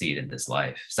them succeed in this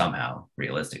life somehow,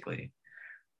 realistically.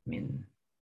 I mean,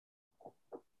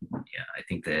 yeah, I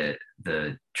think that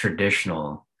the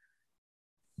traditional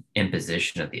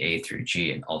imposition of the A through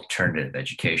G and alternative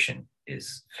education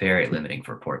is very limiting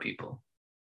for poor people.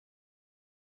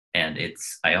 And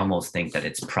I almost think that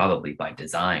it's probably by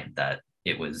design that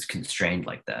it was constrained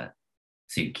like that.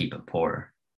 So you keep them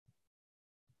poor.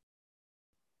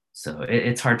 So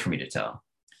it's hard for me to tell.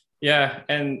 Yeah,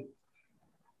 and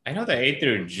I know the A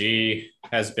through G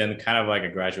has been kind of like a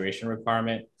graduation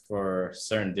requirement for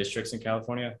certain districts in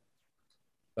California,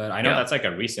 but I know Yeah. that's like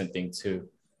a recent thing too.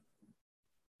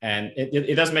 And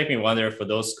it does make me wonder for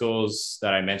those schools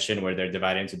that I mentioned where they're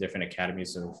divided into different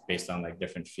academies of based on like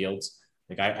different fields.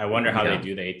 Like I wonder how they Yeah.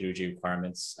 do the A through G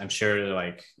requirements. I'm sure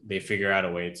like they figure out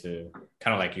a way to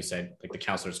kind of like you said, like the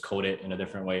counselors code it in a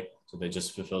different way so that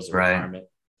just fulfills the Right. requirement.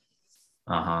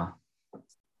 Uh-huh. Yeah,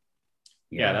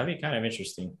 Yeah. that'd be kind of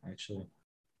interesting actually.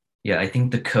 Yeah. I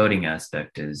think the coding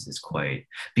aspect is quite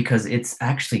because it's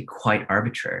actually quite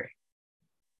arbitrary.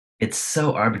 It's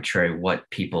so arbitrary what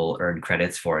people earn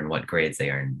credits for and what grades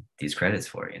they earn these credits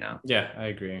for, you know? Yeah, I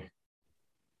agree.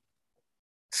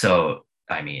 So,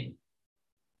 I mean,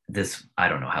 this, I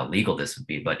don't know how legal this would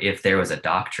be, but if there was a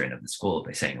doctrine of the school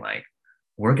by saying, like,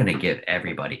 we're going to give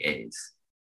everybody A's,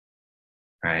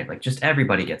 right? Like, just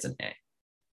everybody gets an A.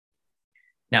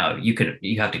 Now, you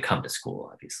have to come to school,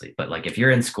 obviously, but like if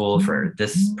you're in school for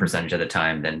this percentage of the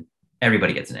time, then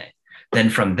everybody gets an A. Then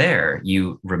from there,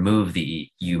 you remove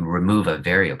a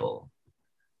variable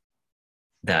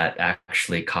that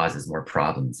actually causes more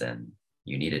problems than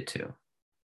you need it to.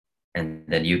 And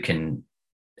then you can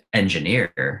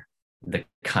engineer the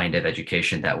kind of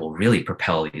education that will really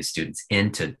propel these students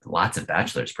into lots of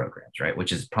bachelor's programs, right?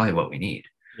 Which is probably what we need.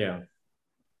 Yeah.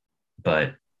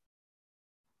 But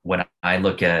when I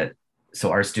look at,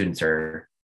 so our students are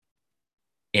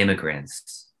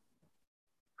immigrants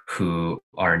who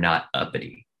are not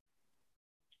uppity.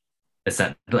 It's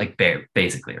not like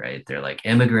basically, right? They're like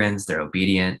immigrants, they're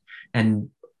obedient, and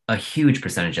a huge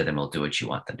percentage of them will do what you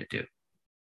want them to do.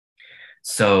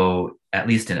 So, at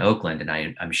least in Oakland, and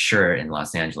I'm sure in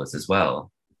Los Angeles as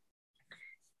well,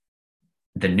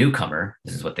 the newcomer,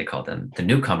 this is what they call them, the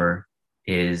newcomer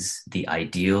is the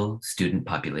ideal student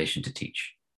population to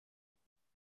teach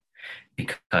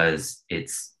because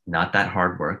it's not that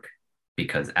hard work,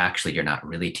 because actually you're not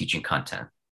really teaching content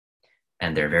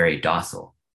and they're very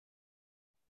docile.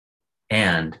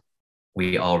 And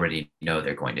we already know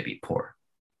they're going to be poor.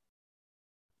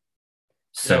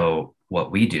 Yeah. So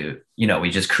what we do, we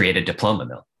just create a diploma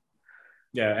mill.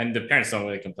 Yeah. And the parents don't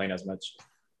really complain as much.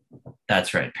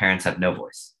 That's right. Parents have no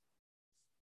voice.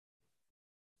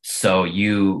 So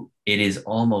it is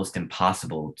almost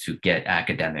impossible to get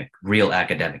real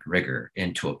academic rigor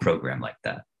into a program like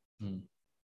that. Hmm.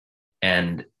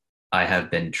 And I have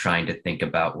been trying to think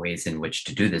about ways in which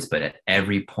to do this, but at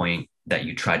every point that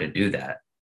you try to do that,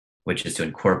 which is to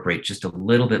incorporate just a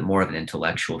little bit more of an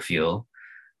intellectual feel,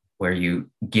 where you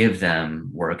give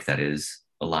them work that is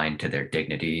aligned to their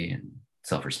dignity and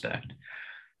self-respect,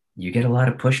 you get a lot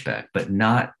of pushback, but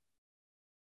not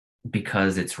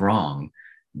because it's wrong,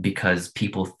 because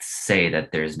people say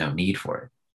that there's no need for it.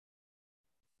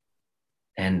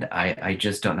 And I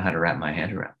just don't know how to wrap my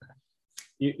head around that.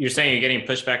 You're saying you're getting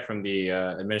pushback from the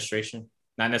administration,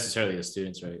 not necessarily the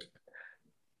students, right?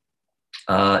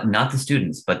 Not the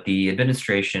students, but the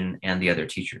administration and the other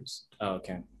teachers. Oh,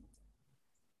 okay.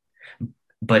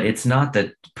 But it's not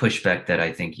the pushback that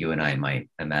I think you and I might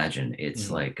imagine. It's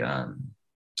Mm-hmm. like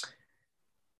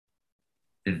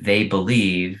they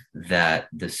believe that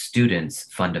the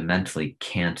students fundamentally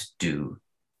can't do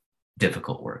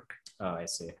difficult work. Oh, I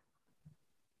see.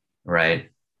 Right.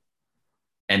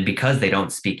 And because they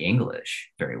don't speak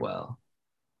English very well,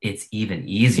 it's even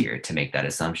easier to make that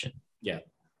assumption. Yeah.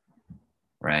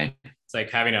 Right. It's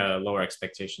like having a lower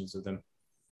expectations of them.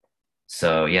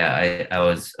 So yeah, I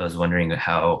was wondering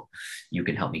how you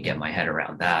can help me get my head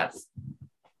around that.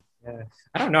 Yeah.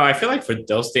 I don't know. I feel like for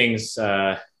those things,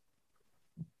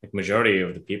 like majority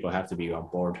of the people have to be on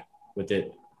board with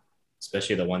it,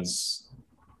 especially the ones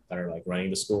that are like running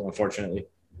the school, unfortunately.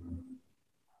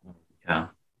 Yeah.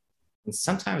 And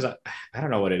sometimes I don't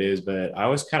know what it is, but I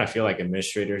always kind of feel like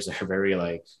administrators are very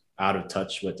like out of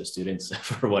touch with the students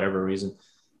for whatever reason,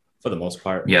 for the most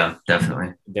part. Yeah,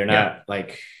 definitely. They're Yeah. not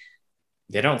like,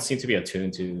 they don't seem to be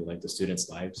attuned to like the students'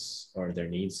 lives or their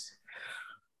needs.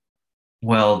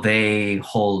 Well, they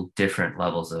hold different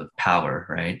levels of power,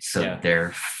 right? So Yeah.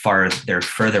 they're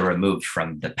further removed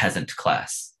from the peasant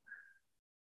class.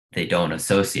 They don't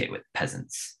associate with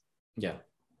peasants, Yeah.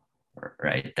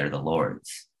 right? They're the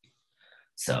lords.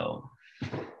 So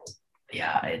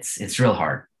yeah, it's real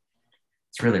hard.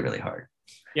 It's really, really hard.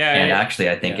 Yeah, And actually,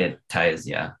 I think yeah. it ties,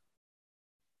 yeah.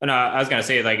 No, I was gonna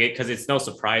say like it because it's no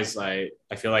surprise. I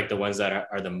feel like the ones that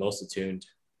are the most attuned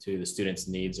to the students'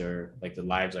 needs or like the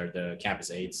lives are the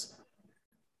campus aides.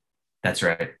 That's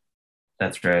right.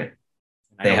 That's right.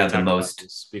 I They know we have the talked about most,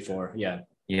 this before. Yeah,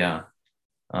 yeah.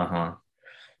 Uh-huh.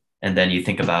 And then you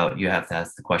think about, you have to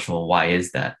ask the question, well, why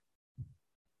is that?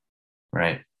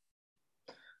 Right.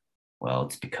 Well,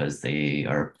 it's because they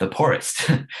are the poorest.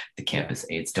 The yeah, campus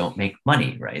aides don't make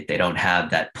money, right? They don't have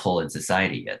that pull in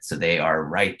society yet. So they are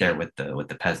right there with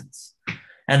the peasants.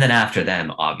 And then after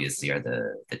them, obviously, are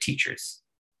the teachers,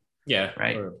 yeah,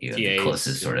 right? or You have the TAs.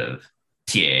 closest sort Yeah, of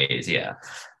TAs, yeah,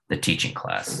 the teaching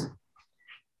class.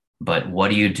 But what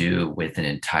do you do with an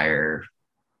entire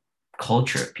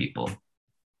culture of people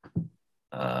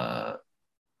uh,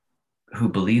 who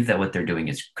believe that what they're doing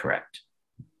is correct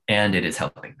and it is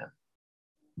helping them?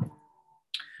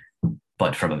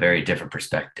 But from a very different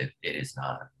perspective, it is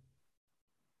not.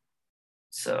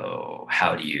 So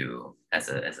how do you, as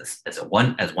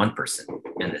one person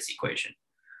in this equation,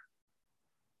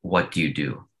 what do you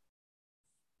do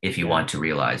if you yeah, want to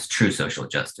realize true social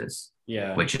justice,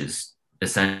 yeah. which is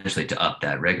essentially to up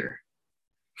that rigor?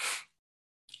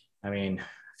 I mean, I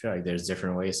feel like there's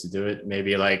different ways to do it.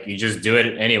 Maybe like you just do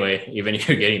it anyway, even if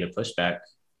you're getting the pushback,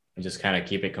 and just kind of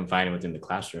keep it confined within the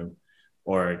classroom,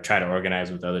 or try to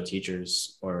organize with other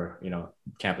teachers or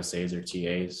campus aides or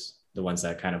TAs, the ones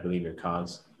that kind of believe your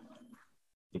cause.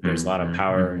 I think there's a lot of Mm-hmm,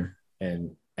 power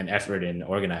mm-hmm, and effort in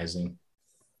organizing.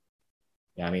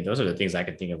 Yeah, I mean, those are the things I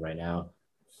can think of right now.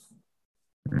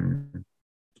 mm-hmm.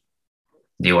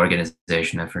 The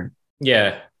organization effort.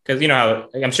 Yeah, because you know how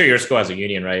like, I'm sure your school has a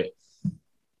union, right?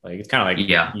 Like it's kind of like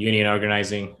Yeah. union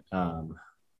organizing,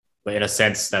 but in a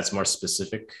sense that's more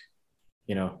specific,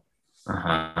 you know.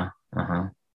 Uh-huh. Uh-huh.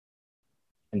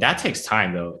 And that takes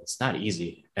time though. It's not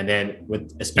easy. And then with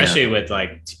Yeah. especially with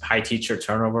like high teacher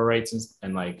turnover rates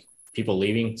and like people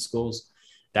leaving schools,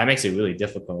 that makes it really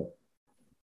difficult.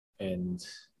 And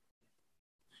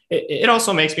it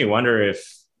also makes me wonder if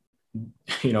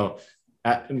you know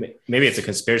maybe it's a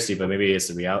conspiracy, but maybe it's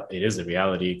a real it is a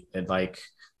reality. And like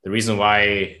the reason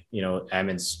why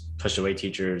admins push away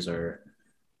teachers or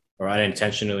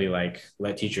unintentionally like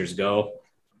let teachers go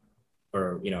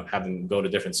or have them go to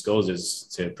different schools is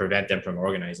to prevent them from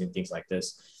organizing things like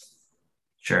this.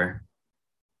 Sure.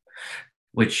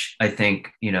 Which I think,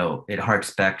 it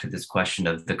harks back to this question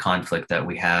of the conflict that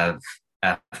we have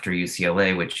after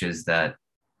UCLA, which is that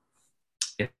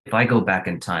if I go back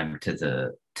in time to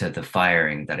the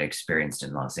firing that I experienced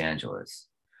in Los Angeles,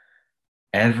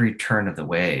 every turn of the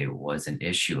way was an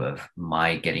issue of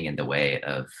my getting in the way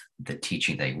of the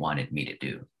teaching they wanted me to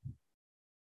do.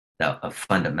 Now, a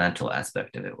fundamental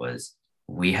aspect of it was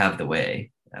we have the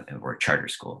way, I mean, we're a charter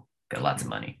school, got lots of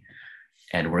money,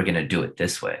 and we're going to do it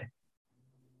this way.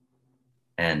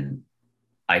 And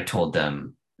I told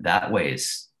them that way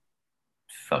is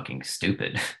fucking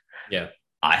stupid. Yeah.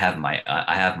 I have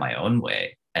my own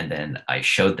way, and then I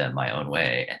showed them my own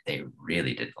way, and they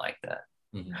really didn't like that.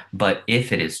 Mm-hmm. But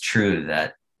if it is true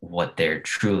that what they're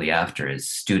truly after is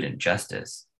student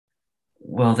justice,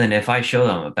 well, then if I show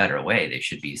them a better way, they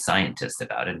should be scientists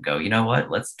about it and go, you know what,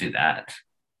 let's do that,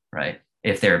 right?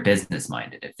 If they're business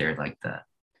minded, if they're like that.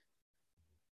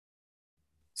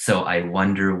 So I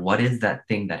wonder what is that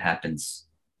thing that happens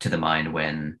to the mind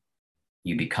when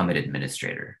you become an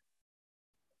administrator?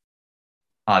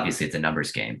 Obviously, it's a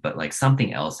numbers game, but like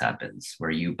something else happens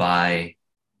where you buy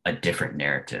a different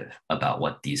narrative about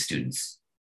what these students'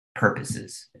 purpose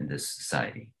is in this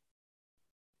society.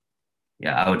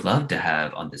 Yeah, I would love to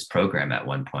have on this program at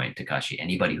one point, Takashi,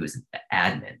 anybody who's an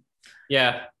admin.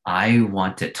 Yeah. I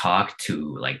want to talk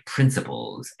to like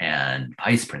principals and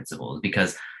vice principals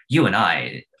because you and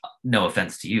I, no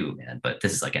offense to you, man, but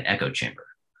this is like an echo chamber.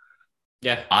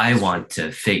 Yeah. I That's want true.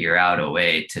 to figure out a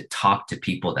way to talk to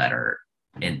people that are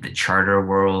in the charter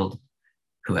world,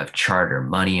 who have charter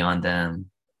money on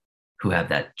them, who have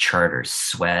that charter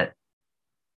sweat.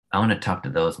 I want to talk to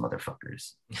those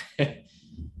motherfuckers.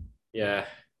 Yeah. I'm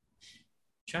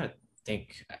trying to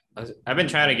think. I've been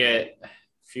trying to get a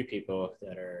few people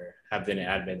that have been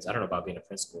admins. I don't know about being a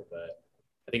principal, but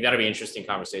I think that'll be an interesting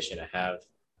conversation to have.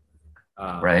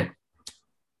 Um, Right?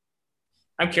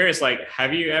 I'm curious, like,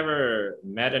 have you ever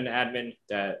met an admin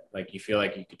that like you feel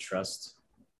like you could trust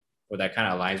or that kind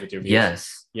of aligns with your views?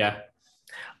 Yes. Yeah.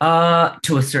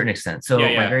 To a certain extent. Yeah. So my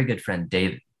Yeah. very good friend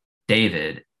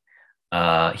David,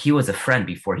 he was a friend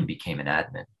before he became an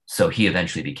admin. So he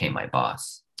eventually became my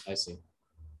boss. I see.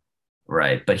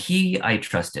 Right. But I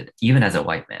trusted, even as a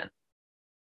white man.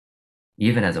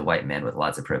 even as a white man with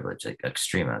lots of privilege, like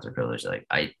extreme amounts of privilege, like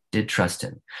I did trust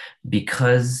him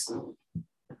because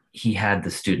he had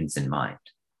the students in mind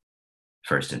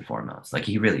first and foremost. Like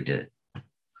he really did.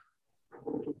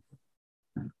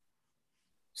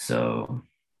 So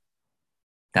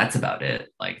that's about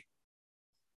it. Like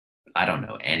I don't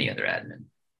know any other admin.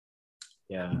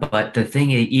 Yeah. But the thing,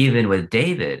 even with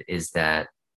David, is that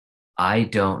I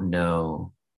don't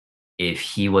know if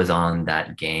he was on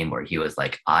that game where he was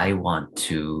like, I want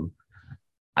to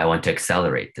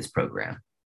accelerate this program.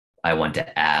 I want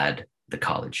to add the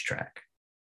college track,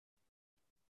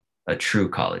 a true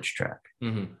college track.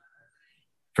 Mm-hmm.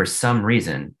 For some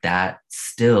reason, that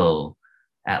still,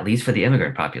 at least for the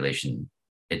immigrant population,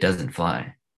 it doesn't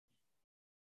fly.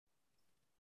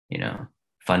 You know,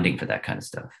 funding for that kind of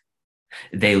stuff.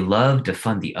 They love to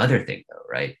fund the other thing though,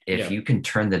 right? If Yeah. you can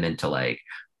turn them into like,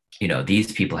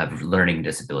 these people have learning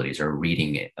disabilities or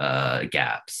reading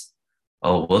gaps.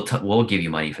 Oh, we'll give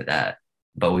you money for that,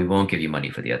 but we won't give you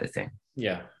money for the other thing.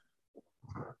 Yeah.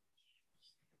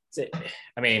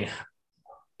 I mean,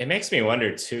 it makes me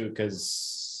wonder too,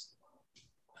 because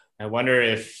I wonder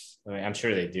if, I mean, I'm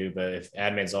sure they do, but if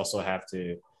admins also have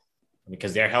to,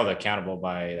 because they're held accountable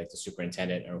by like the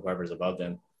superintendent or whoever's above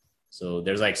them. So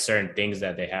there's like certain things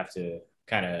that they have to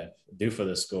kind of do for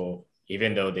the school,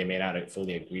 even though they may not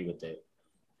fully agree with it.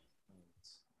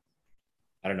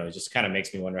 I don't know. It just kind of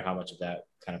makes me wonder how much of that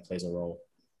kind of plays a role,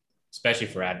 especially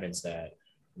for admins that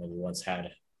maybe once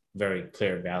had very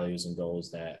clear values and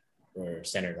goals that were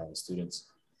centered on the students.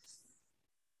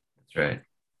 That's right.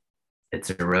 It's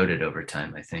eroded over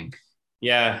time, I think.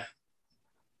 Yeah.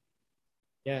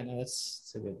 Yeah, no,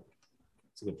 that's a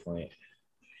good point.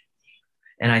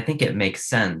 And I think it makes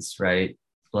sense, right?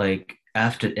 Like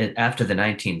after the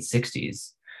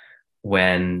 1960s,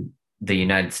 when the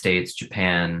United States,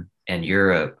 Japan, and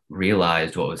Europe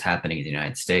realized what was happening in the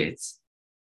United States,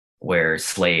 where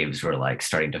slaves were like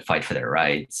starting to fight for their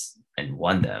rights and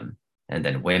won them, and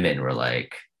then women were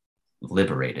like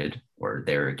liberated, or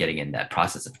they were getting in that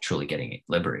process of truly getting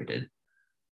liberated.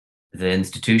 The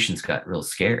institutions got real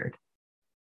scared,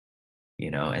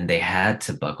 and they had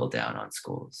to buckle down on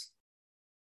schools.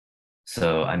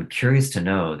 So I'm curious to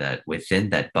know that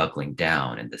within that buckling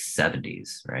down in the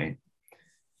 70s, right?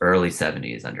 Early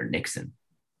 70s under Nixon,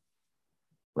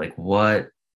 like what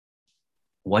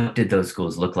did those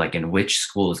schools look like, and which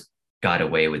schools got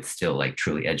away with still like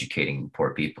truly educating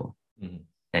poor people? Mm-hmm.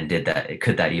 And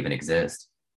could that even exist?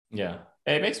 Yeah.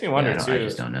 It makes me Yeah, wonder I too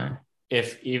just don't know.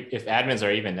 if admins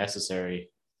are even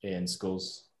necessary in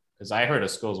schools. Because I heard of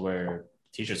schools where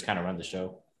teachers kind of run the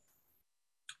show.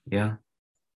 Yeah,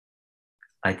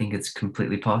 I think it's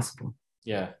completely possible.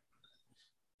 Yeah.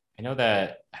 I know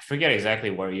that I forget exactly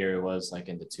what year it was, like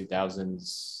in the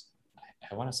 2000s.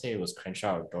 I want to say it was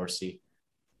Crenshaw or Dorsey.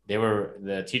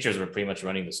 The teachers were pretty much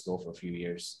running the school for a few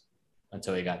years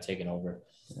until they got taken over.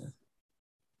 Yeah.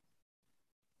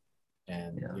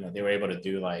 And Yeah. they were able to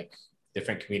do like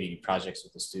different community projects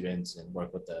with the students and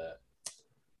work with the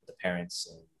parents,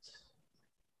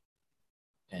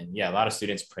 and yeah, a lot of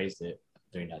students praised it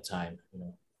during that time.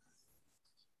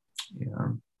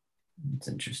 Yeah, it's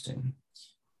interesting.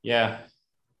 Yeah,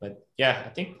 but yeah, I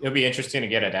think it'll be interesting to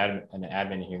get an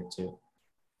admin here too.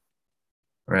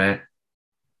 Right.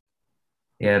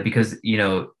 Yeah, because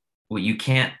well, you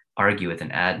can't argue with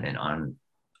an admin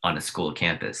on a school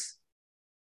campus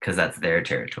because that's their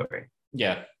territory.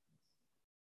 Yeah,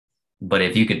 But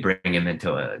if you could bring him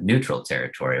into a neutral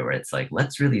territory where it's like,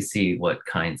 let's really see what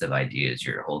kinds of ideas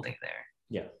you're holding there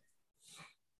yeah.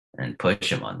 and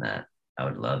push him on that, I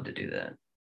would love to do that.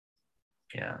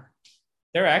 Yeah.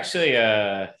 There are actually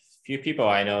a few people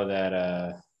I know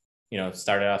that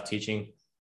started off teaching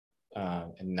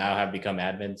and now have become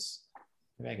admins.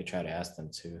 Maybe I could try to ask them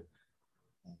too.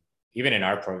 Even in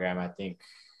our program, I think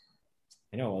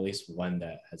I know at least one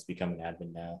that has become an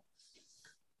admin now.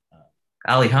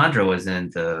 Alejandro was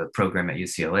in the program at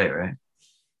UCLA,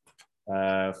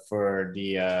 right? For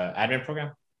the admin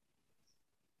program.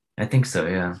 I think so,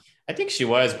 yeah. I think she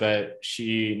was, but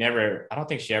I don't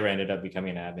think she ever ended up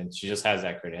becoming an admin. She just has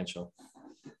that credential.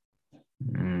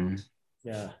 Mm.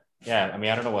 Yeah. Yeah. I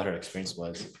mean, I don't know what her experience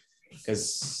was,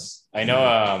 because I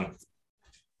know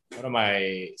one of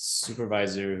my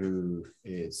supervisor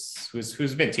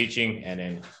who's been teaching and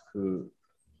then who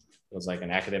was like an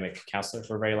academic counselor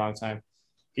for a very long time.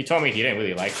 He told me he didn't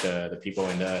really like the people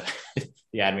in the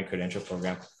the admin credential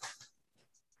program.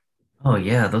 Oh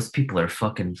yeah, those people are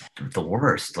fucking the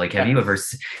worst. Like, have you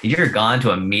ever gone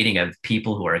to a meeting of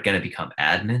people who are going to become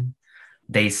admin?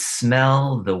 They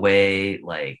smell the way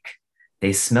like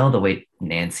they smell the way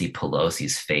Nancy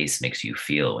Pelosi's face makes you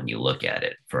feel when you look at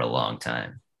it for a long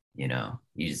time. You know,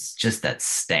 just that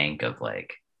stank of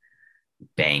like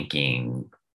banking,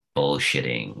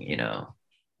 bullshitting, you know,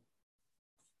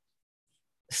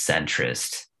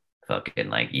 centrist, fucking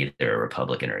like either a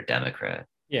Republican or a Democrat.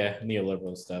 Yeah,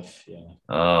 neoliberal stuff. Yeah.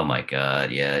 Oh my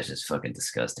God. Yeah, it's just fucking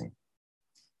disgusting.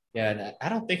 Yeah, and I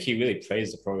don't think he really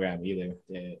praised the program either,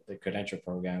 the credential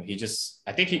program.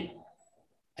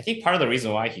 I think part of the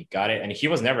reason why he got it, and he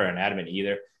was never an admin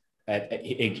either,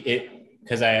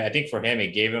 because I think for him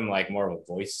it gave him like more of a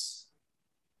voice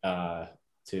uh,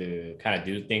 to kind of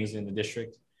do things in the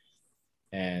district.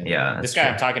 And Yeah, this that's guy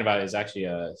I'm true. talking about is actually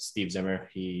Steve Zimmer.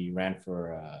 He ran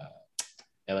for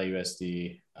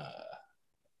LAUSD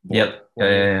board Yep. for Yeah,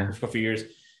 me yeah, for a few years.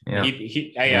 And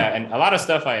yeah. Yeah. and a lot of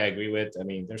stuff I agree with. I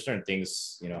mean, there's certain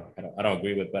things I don't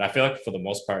agree with, but I feel like for the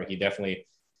most part, he definitely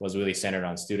was really centered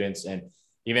on students. And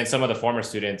even some of the former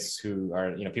students who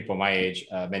are people my age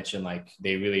mentioned like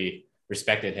they really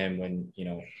respected him when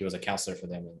he was a counselor for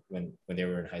them when they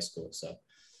were in high school. So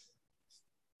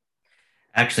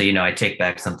Actually, you know, I take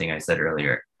back something I said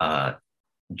earlier.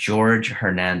 George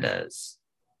Hernandez,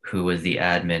 who was the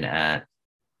admin at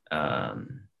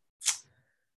um,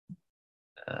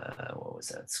 what was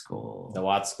that the school?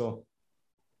 Watts school.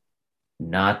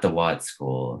 Not the Watt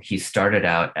School. He started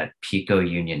out at Pico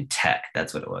Union Tech.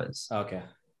 That's what it was. Okay.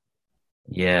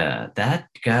 Yeah, that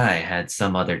guy had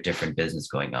some other different business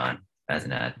going on as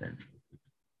an admin.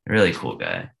 Really cool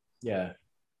guy. Yeah.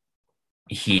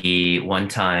 He one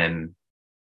time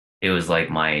it was like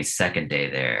my second day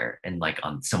there, and like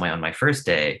on my first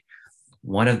day,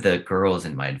 one of the girls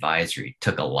in my advisory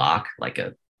took a lock, like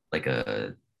a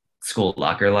school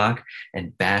locker lock,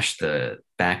 and bashed the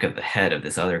back of the head of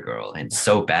this other girl, and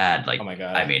so bad. Oh Like, my I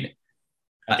God. mean,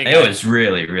 I think it I was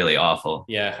really, really awful.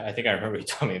 yeah, I think I remember you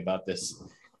telling me about this.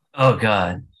 Oh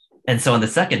God. And so on the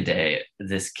second day,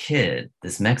 this kid,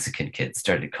 this Mexican kid,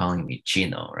 started calling me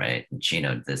Chino, right? And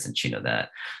Chino this and Chino that.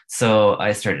 So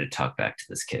I started to talk back to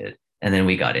this kid, and then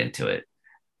we got into it,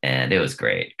 and it was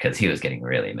great because he was getting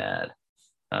really mad.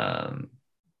 Um,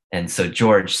 and so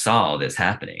George saw all this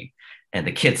happening, and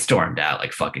the kid stormed out,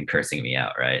 like fucking cursing me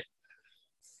out, right?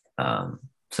 Um,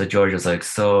 so George was like,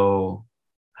 "So,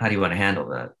 how do you want to handle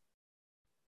that?"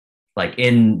 Like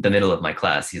in the middle of my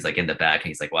class, he's like in the back, and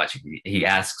he's like watching. He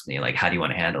asks me, like, "How do you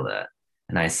want to handle that?"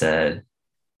 And I said,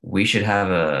 "We should have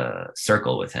a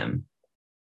circle with him,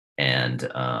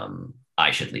 and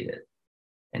I should lead it."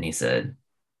 And he said,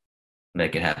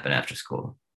 "Make it happen after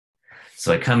school."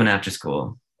 So I come in after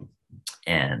school,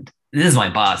 and this is my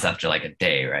boss after like a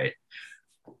day, right?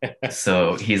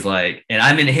 So he's like, and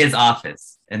I'm in his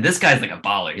office, and this guy's like a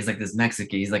baller. He's like this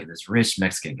Mexican, he's like this rich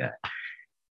Mexican guy.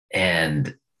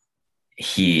 And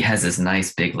he has this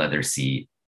nice big leather seat,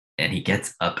 and he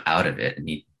gets up out of it and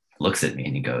he looks at me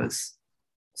and he goes,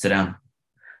 "Sit down."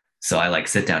 So I like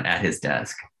sit down at his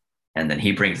desk, and then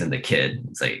he brings in the kid.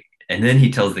 It's like, and then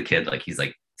he tells the kid, like, he's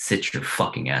like, "Sit your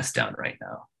fucking ass down right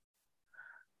now."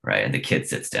 Right. And the kid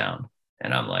sits down,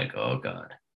 and I'm like, "Oh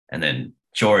God." And then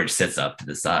George sits up to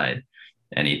the side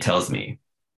and he tells me,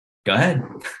 "Go ahead."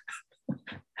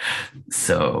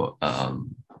 So,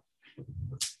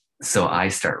 so I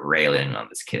start railing on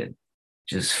this kid,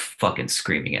 just fucking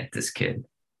screaming at this kid.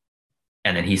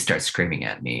 And then he starts screaming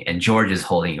at me, and George is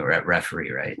holding a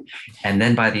referee, right? And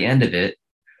then by the end of it,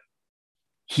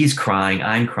 he's crying,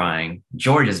 I'm crying,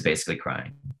 George is basically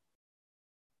crying,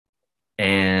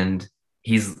 and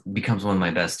he's becomes one of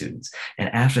my best students. And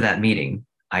after that meeting,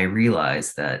 I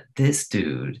realized that this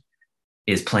dude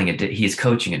is he's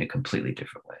coaching in a completely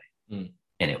different way, Mm.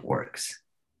 and it works.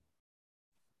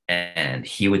 And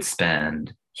he would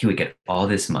get all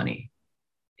this money,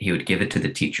 he would give it to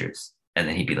the teachers, and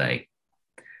then he'd be like,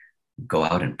 "Go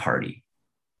out and party."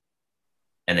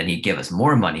 And then he'd give us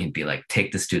more money. He'd be like,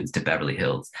 "Take the students to Beverly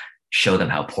Hills, show them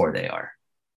how poor they are."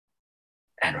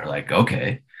 And we're like,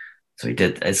 "Okay." So he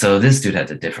did. And so this dude had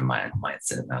a different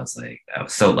mindset. And I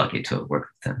was so lucky to have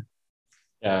worked with him.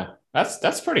 Yeah,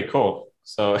 that's pretty cool.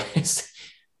 So it's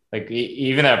like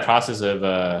even that process of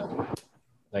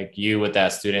like you with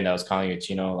that student that was calling you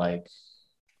Chino, like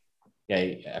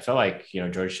yeah, I felt like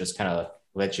George just kind of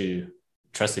let you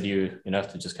trusted you enough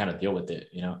to just kind of deal with it.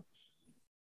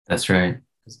 That's right.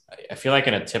 'Cause I feel like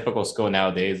in a typical school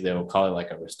nowadays they will call it like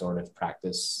a restorative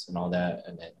practice and all that,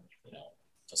 and then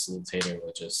facilitator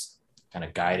will just kind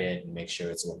of guide it and make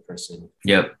sure it's one person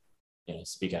Yep.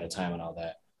 speak at a time and all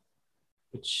that.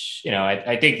 Which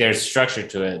I think there's structure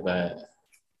to it, but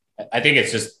I think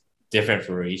it's just different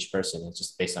for each person. It's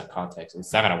just based on context.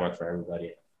 It's not gonna work for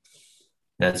everybody.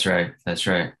 That's right. That's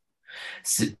right.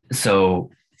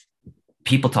 So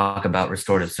people talk about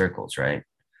restorative circles, right?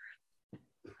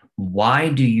 Why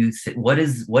do you what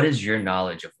is your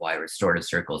knowledge of why restorative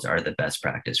circles are the best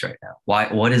practice right now?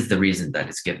 What is the reason that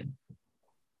it's given?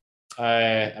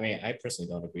 I mean, I personally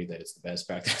don't agree that it's the best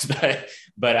practice,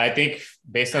 but I think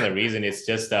based on the reason, it's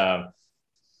just kind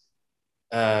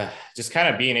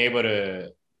of being able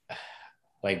to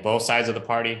like both sides of the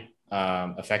party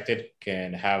affected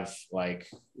can have like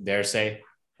their say,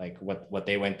 like what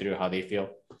they went through, how they feel,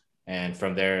 and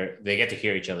from there they get to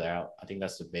hear each other out. I think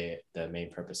that's the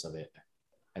main purpose of it,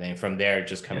 and then from there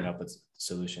just coming Yeah. up with a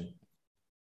solution.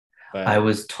 I But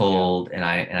was yeah, told, and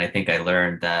I think I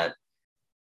learned that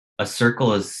a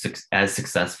circle is as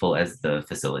successful as the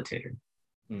facilitator.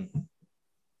 mm.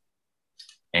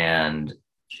 And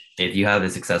if you have a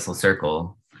successful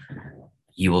circle,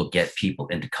 you will get people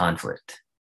into conflict.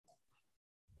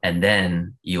 And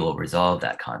then you will resolve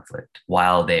that conflict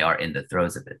while they are in the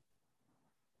throes of it.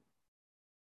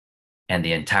 And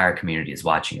the entire community is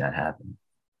watching that happen.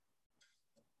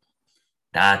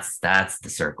 That's the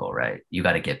circle, right? You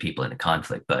got to get people into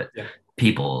conflict, but Yeah.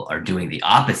 people are doing the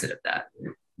opposite of that.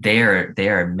 They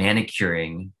are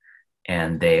manicuring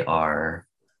and they are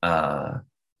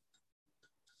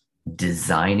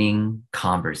designing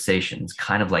conversations,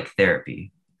 kind of like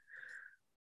therapy,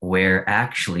 where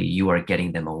actually you are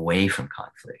getting them away from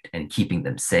conflict and keeping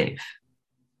them safe.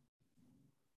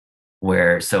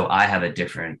 Where so I have a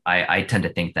different, I tend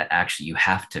to think that actually you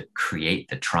have to create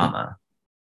the trauma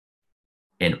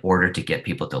in order to get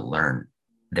people to learn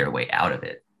their way out of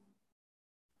it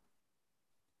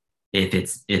if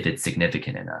it's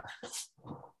significant enough.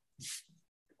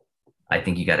 I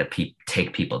think you got to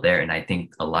take people there. And I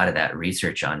think a lot of that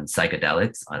research on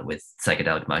psychedelics with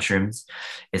psychedelic mushrooms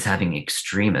is having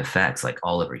extreme effects like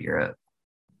all over Europe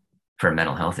for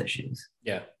mental health issues.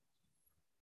 Yeah.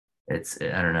 I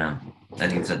don't know. I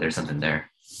think that there's something there.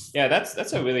 Yeah,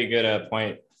 that's a really good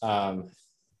point. Because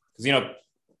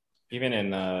even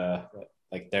in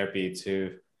like therapy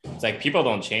too, it's like people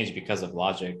don't change because of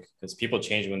logic. Because people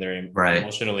change when they're Right.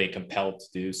 emotionally compelled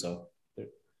to do so.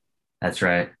 That's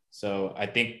right. So I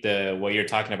think the what you're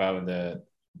talking about in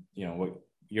what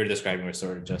you're describing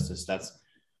restorative justice,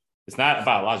 it's not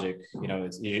about logic.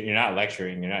 You're not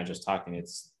lecturing, you're not just talking.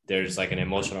 There's like an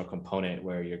emotional component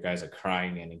where your guys are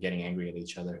crying and getting angry at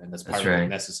each other, and that's part That's of the right.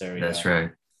 necessary That's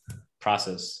right.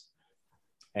 process.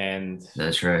 And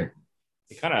That's right.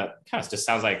 it kind of just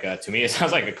sounds like to me it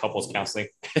sounds like a couples counseling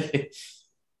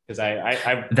because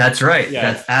I That's right.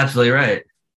 yeah That's absolutely right.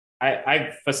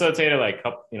 I facilitated like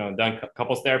done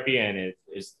couples therapy, and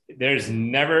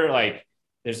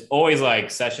there's always like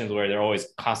sessions where they're always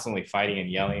constantly fighting and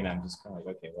yelling. I'm just kind of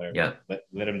like, okay, whatever, Yeah.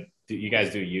 let them do, you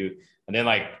guys do you. And then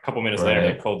like a couple minutes later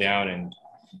they'll Right. cool down, and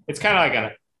it's kind of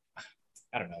like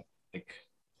I don't know, like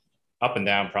up and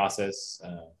down process.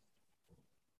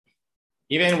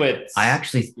 Even with I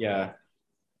actually, yeah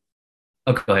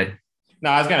oh, go ahead. No,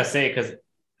 I was gonna say because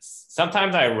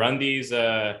sometimes I run these.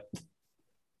 I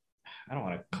don't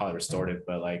want to call it restorative,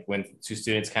 but like when two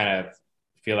students kind of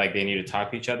feel like they need to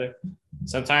talk to each other,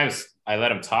 sometimes I let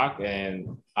them talk,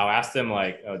 and I'll ask them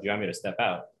like, "Oh, do you want me to step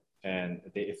out?" And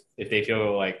if they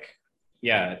feel like,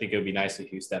 yeah, I think it would be nice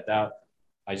if you stepped out,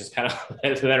 I just kind of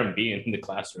let them be in the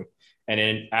classroom, and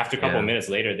then after a couple of Yeah. minutes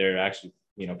later, they're actually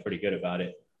pretty good about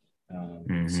it. Just kind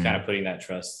Mm-hmm. of putting that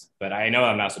trust. But I know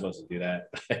I'm not supposed to do that.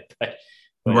 but it's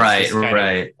Right. just kind of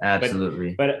Right. but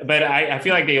Absolutely. I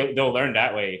feel like they'll learn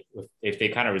that way if they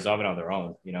kind of resolve it on their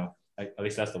own. At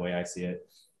least that's the way I see it.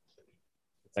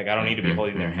 It's like I don't need to be Mm-hmm.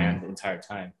 holding their Mm-hmm. hand the entire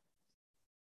time.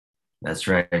 That's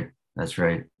right. That's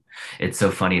right. It's so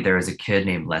funny. There was a kid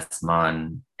named Les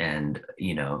Mon, and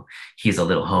he's a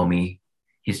little homie.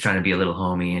 He's trying to be a little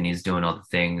homie, and he's doing all the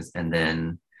things. And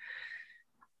then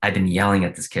I've been yelling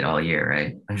at this kid all year,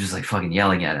 right? I'm just like fucking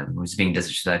yelling at him. Who's being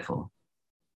disrespectful.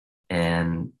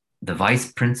 And the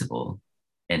vice principal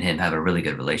and him have a really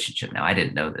good relationship now. I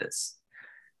didn't know this.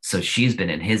 So she's been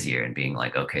in his ear and being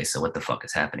like, okay, so what the fuck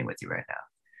is happening with you right now?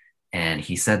 And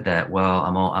he said that, well,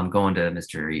 I'm going to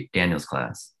Mr. Daniel's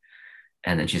class.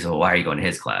 And then she said, well, why are you going to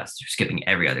his class? You're skipping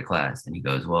every other class. And he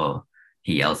goes, well,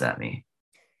 he yells at me.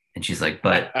 And she's like,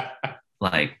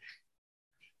 like,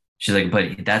 she's like,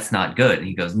 but that's not good. And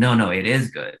he goes, no, it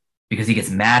is good because he gets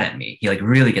mad at me. He like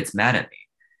really gets mad at me.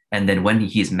 And then when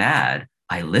he's mad,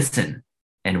 I listen.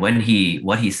 And what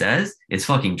he says is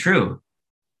fucking true.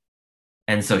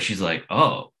 And so she's like,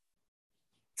 oh,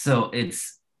 so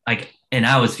it's like, and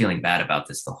I was feeling bad about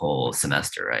this the whole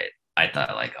semester, right? I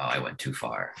thought like, oh, I went too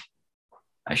far.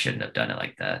 I shouldn't have done it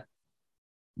like that.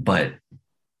 But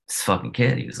this fucking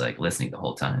kid, he was like listening the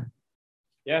whole time.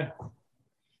 Yeah.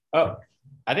 Oh,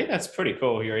 I think that's pretty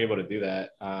cool. You're able to do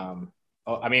that. Oh,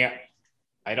 I mean,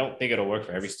 I don't think it'll work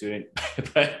for every student,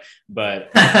 but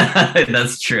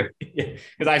That's true.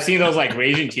 because I've seen those like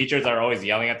Asian teachers are always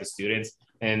yelling at the students,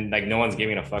 and like no one's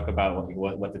giving a fuck about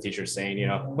what the teacher's saying.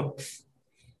 I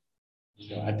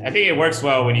think it works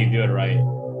well when you do it right.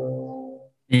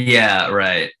 Yeah,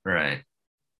 right, right.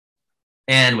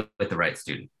 And with the right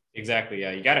student. Exactly.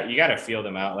 Yeah, you gotta feel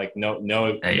them out. Like know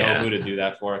Yeah. who to do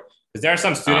that for. Because there are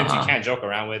some students you Uh-huh. can't joke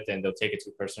around with, and they'll take it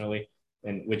too personally,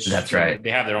 and which That's right.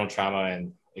 they have their own trauma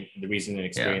and the reason and Yeah.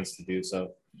 experience to do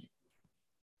so.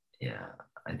 Yeah.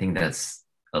 I think that's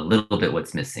a little bit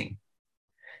what's missing.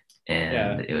 And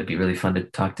Yeah, it would be really fun to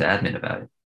talk to admin about it.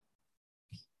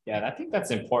 yeah, I think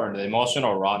that's important. The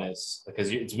emotional rawness, because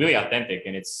it's really authentic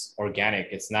and it's organic.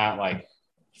 It's not like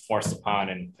forced upon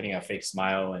and putting a fake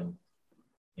smile and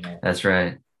you know. That's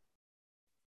right.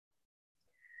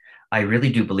 I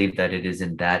really do believe that it is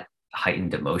in that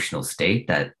heightened emotional state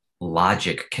that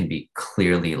logic can be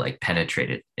clearly like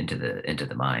penetrated into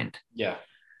the mind. Yeah,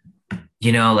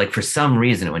 Like for some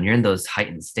reason when you're in those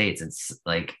heightened states, it's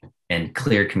like and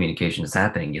clear communication is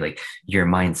happening, you like your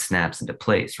mind snaps into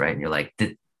place, right? And you're like,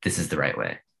 this is the right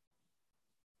way.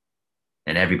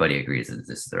 And everybody agrees that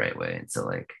this is the right way. And so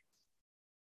like,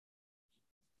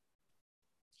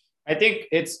 I think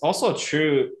it's also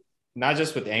true, not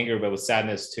just with anger, but with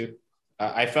sadness too.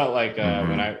 I felt like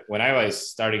mm-hmm. when I was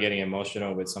started getting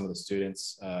emotional with some of the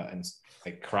students and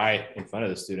like cry in front of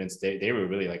the students, they were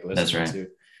really like That's listening right. to.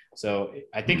 So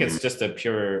I think Mm-hmm. it's just a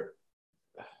pure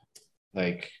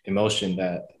like emotion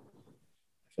that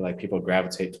I feel like people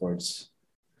gravitate towards,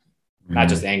 not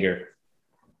just Mm-hmm. anger.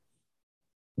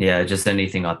 Yeah, just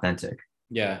anything authentic.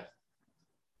 Yeah,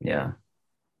 Yeah.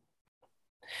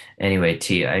 Anyway,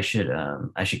 T, I should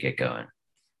get going.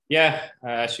 yeah,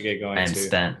 I should get I going am too.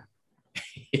 spent.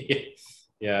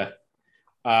 Yeah.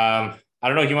 I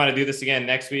don't know if you want to do this again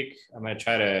next week. I'm gonna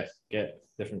try to get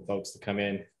different folks to come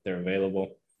in if they're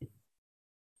available.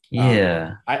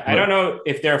 Yeah. I don't know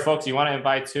if there are folks you want to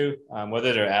invite too,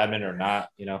 whether they're admin or not.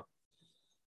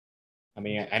 I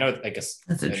mean, I know like That's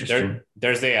interesting.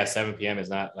 Thursday at 7 p.m. is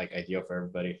not like ideal for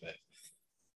everybody, but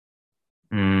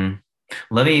Mm.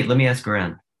 Let me ask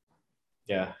around.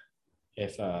 yeah.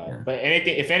 Yeah. But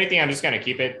if anything, I'm just gonna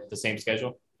keep it the same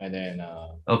schedule, and then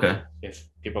Okay. if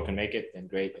people can make it, then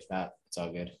great. If not, it's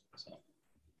all good. So.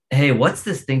 Hey, what's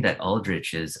this thing that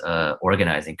Aldrich is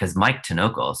organizing? Because Mike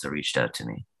Tinoco also reached out to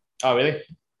me. Oh, really?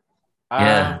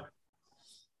 Yeah.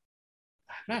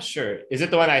 I'm not sure. Is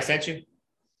it the one I sent you?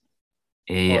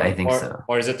 I think so.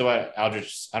 Or is it the one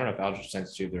Aldrich? I don't know if Aldrich sent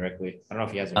it to you directly. I don't know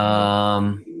if he has your number.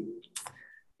 Um,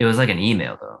 it was like an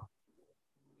email though.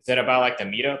 Is it about like the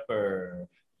meetup or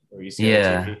UCLA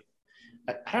Yeah. TP?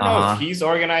 I don't know if Uh-huh. he's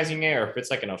organizing it or if it's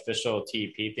like an official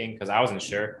TP thing because I wasn't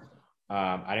sure.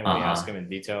 I didn't really ask Uh-huh. him in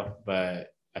detail,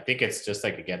 but I think it's just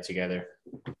like a get together,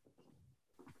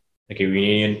 like a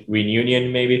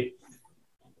reunion maybe.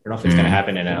 I don't know if it's gonna Mm.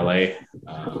 happen in LA.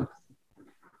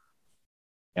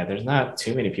 Yeah, there's not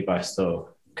too many people I still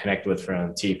connect with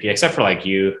from TP, except for like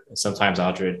you, sometimes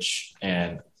Aldrich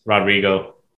and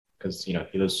Rodrigo, because he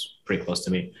lives pretty close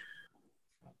to me.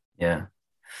 Yeah.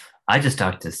 I just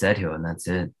talked to Sergio and that's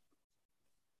it.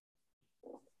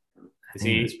 I Is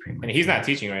think that's he? pretty And much he's it. not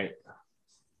teaching, right?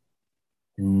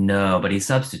 No, but he's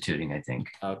substituting, I think.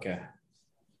 Okay.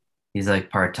 He's like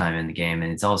part-time in the game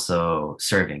and he's also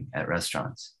serving at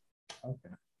restaurants.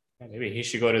 Okay. Yeah, maybe he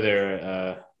should go to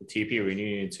their TP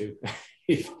reunion too,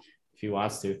 if he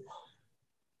wants to.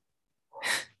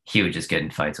 He would just get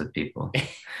in fights with people.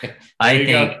 There I you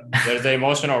think, go. There's the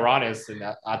emotional rawness and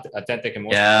authentic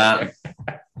emotion right yeah,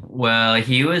 there. well,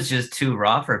 he was just too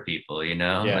raw for people,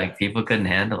 Yeah. like people couldn't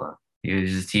handle him.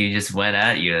 He just went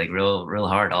at you like real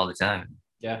hard all the time.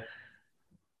 Yeah.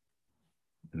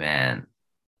 Man,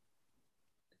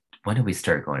 when did we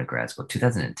start going to grad school?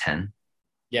 2010?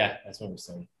 Yeah. That's what I'm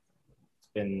saying. It's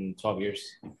been 12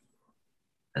 years.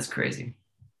 That's crazy.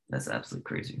 That's absolutely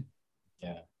crazy.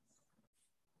 Yeah.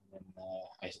 And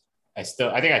I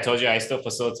think I told you I still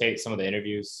facilitate some of the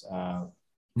interviews for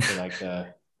like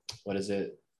what is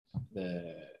it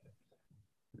the,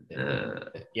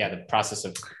 yeah, the process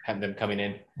of having them coming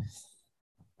in.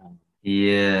 Um,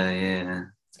 Yeah, yeah.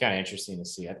 it's kind of interesting to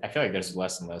see. I feel like there's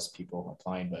less and less people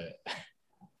applying, but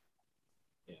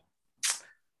yeah. It's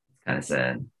kind of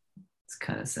sad. It's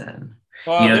kind of sad.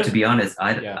 Well, To there's be honest,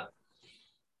 yeah,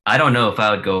 I don't know if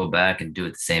I would go back and do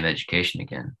it the same education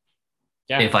again.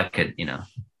 yeah, If I could, yeah,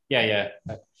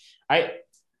 yeah. I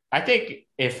I think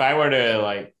if I were to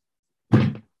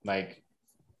like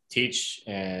teach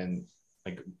and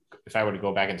like if I were to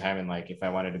go back in time and like if I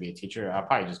wanted to be a teacher, I'll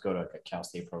probably just go to like a Cal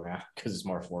State program because it's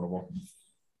more affordable.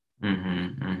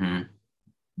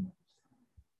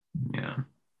 Yeah.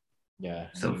 Yeah.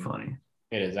 So funny.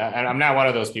 It is. I'm not one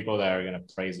of those people that are gonna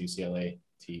praise UCLA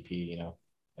TP.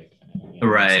 Like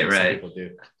Right, some right. people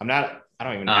do. I'm not. I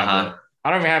don't even have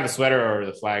Uh-huh. the sweater or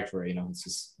the flag for it. It's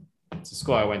just it's a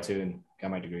school I went to and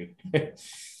got my degree.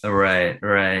 Right,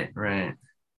 right, right.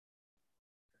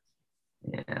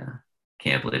 Yeah.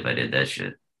 Can't believe I did that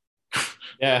shit.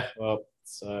 Yeah. Well,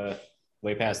 it's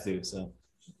way past due. So.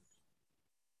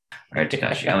 All right,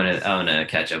 Takashi. I'm gonna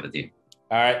catch up with you.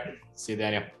 All right. See you,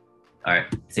 Daniel. All right.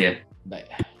 See ya. Bye.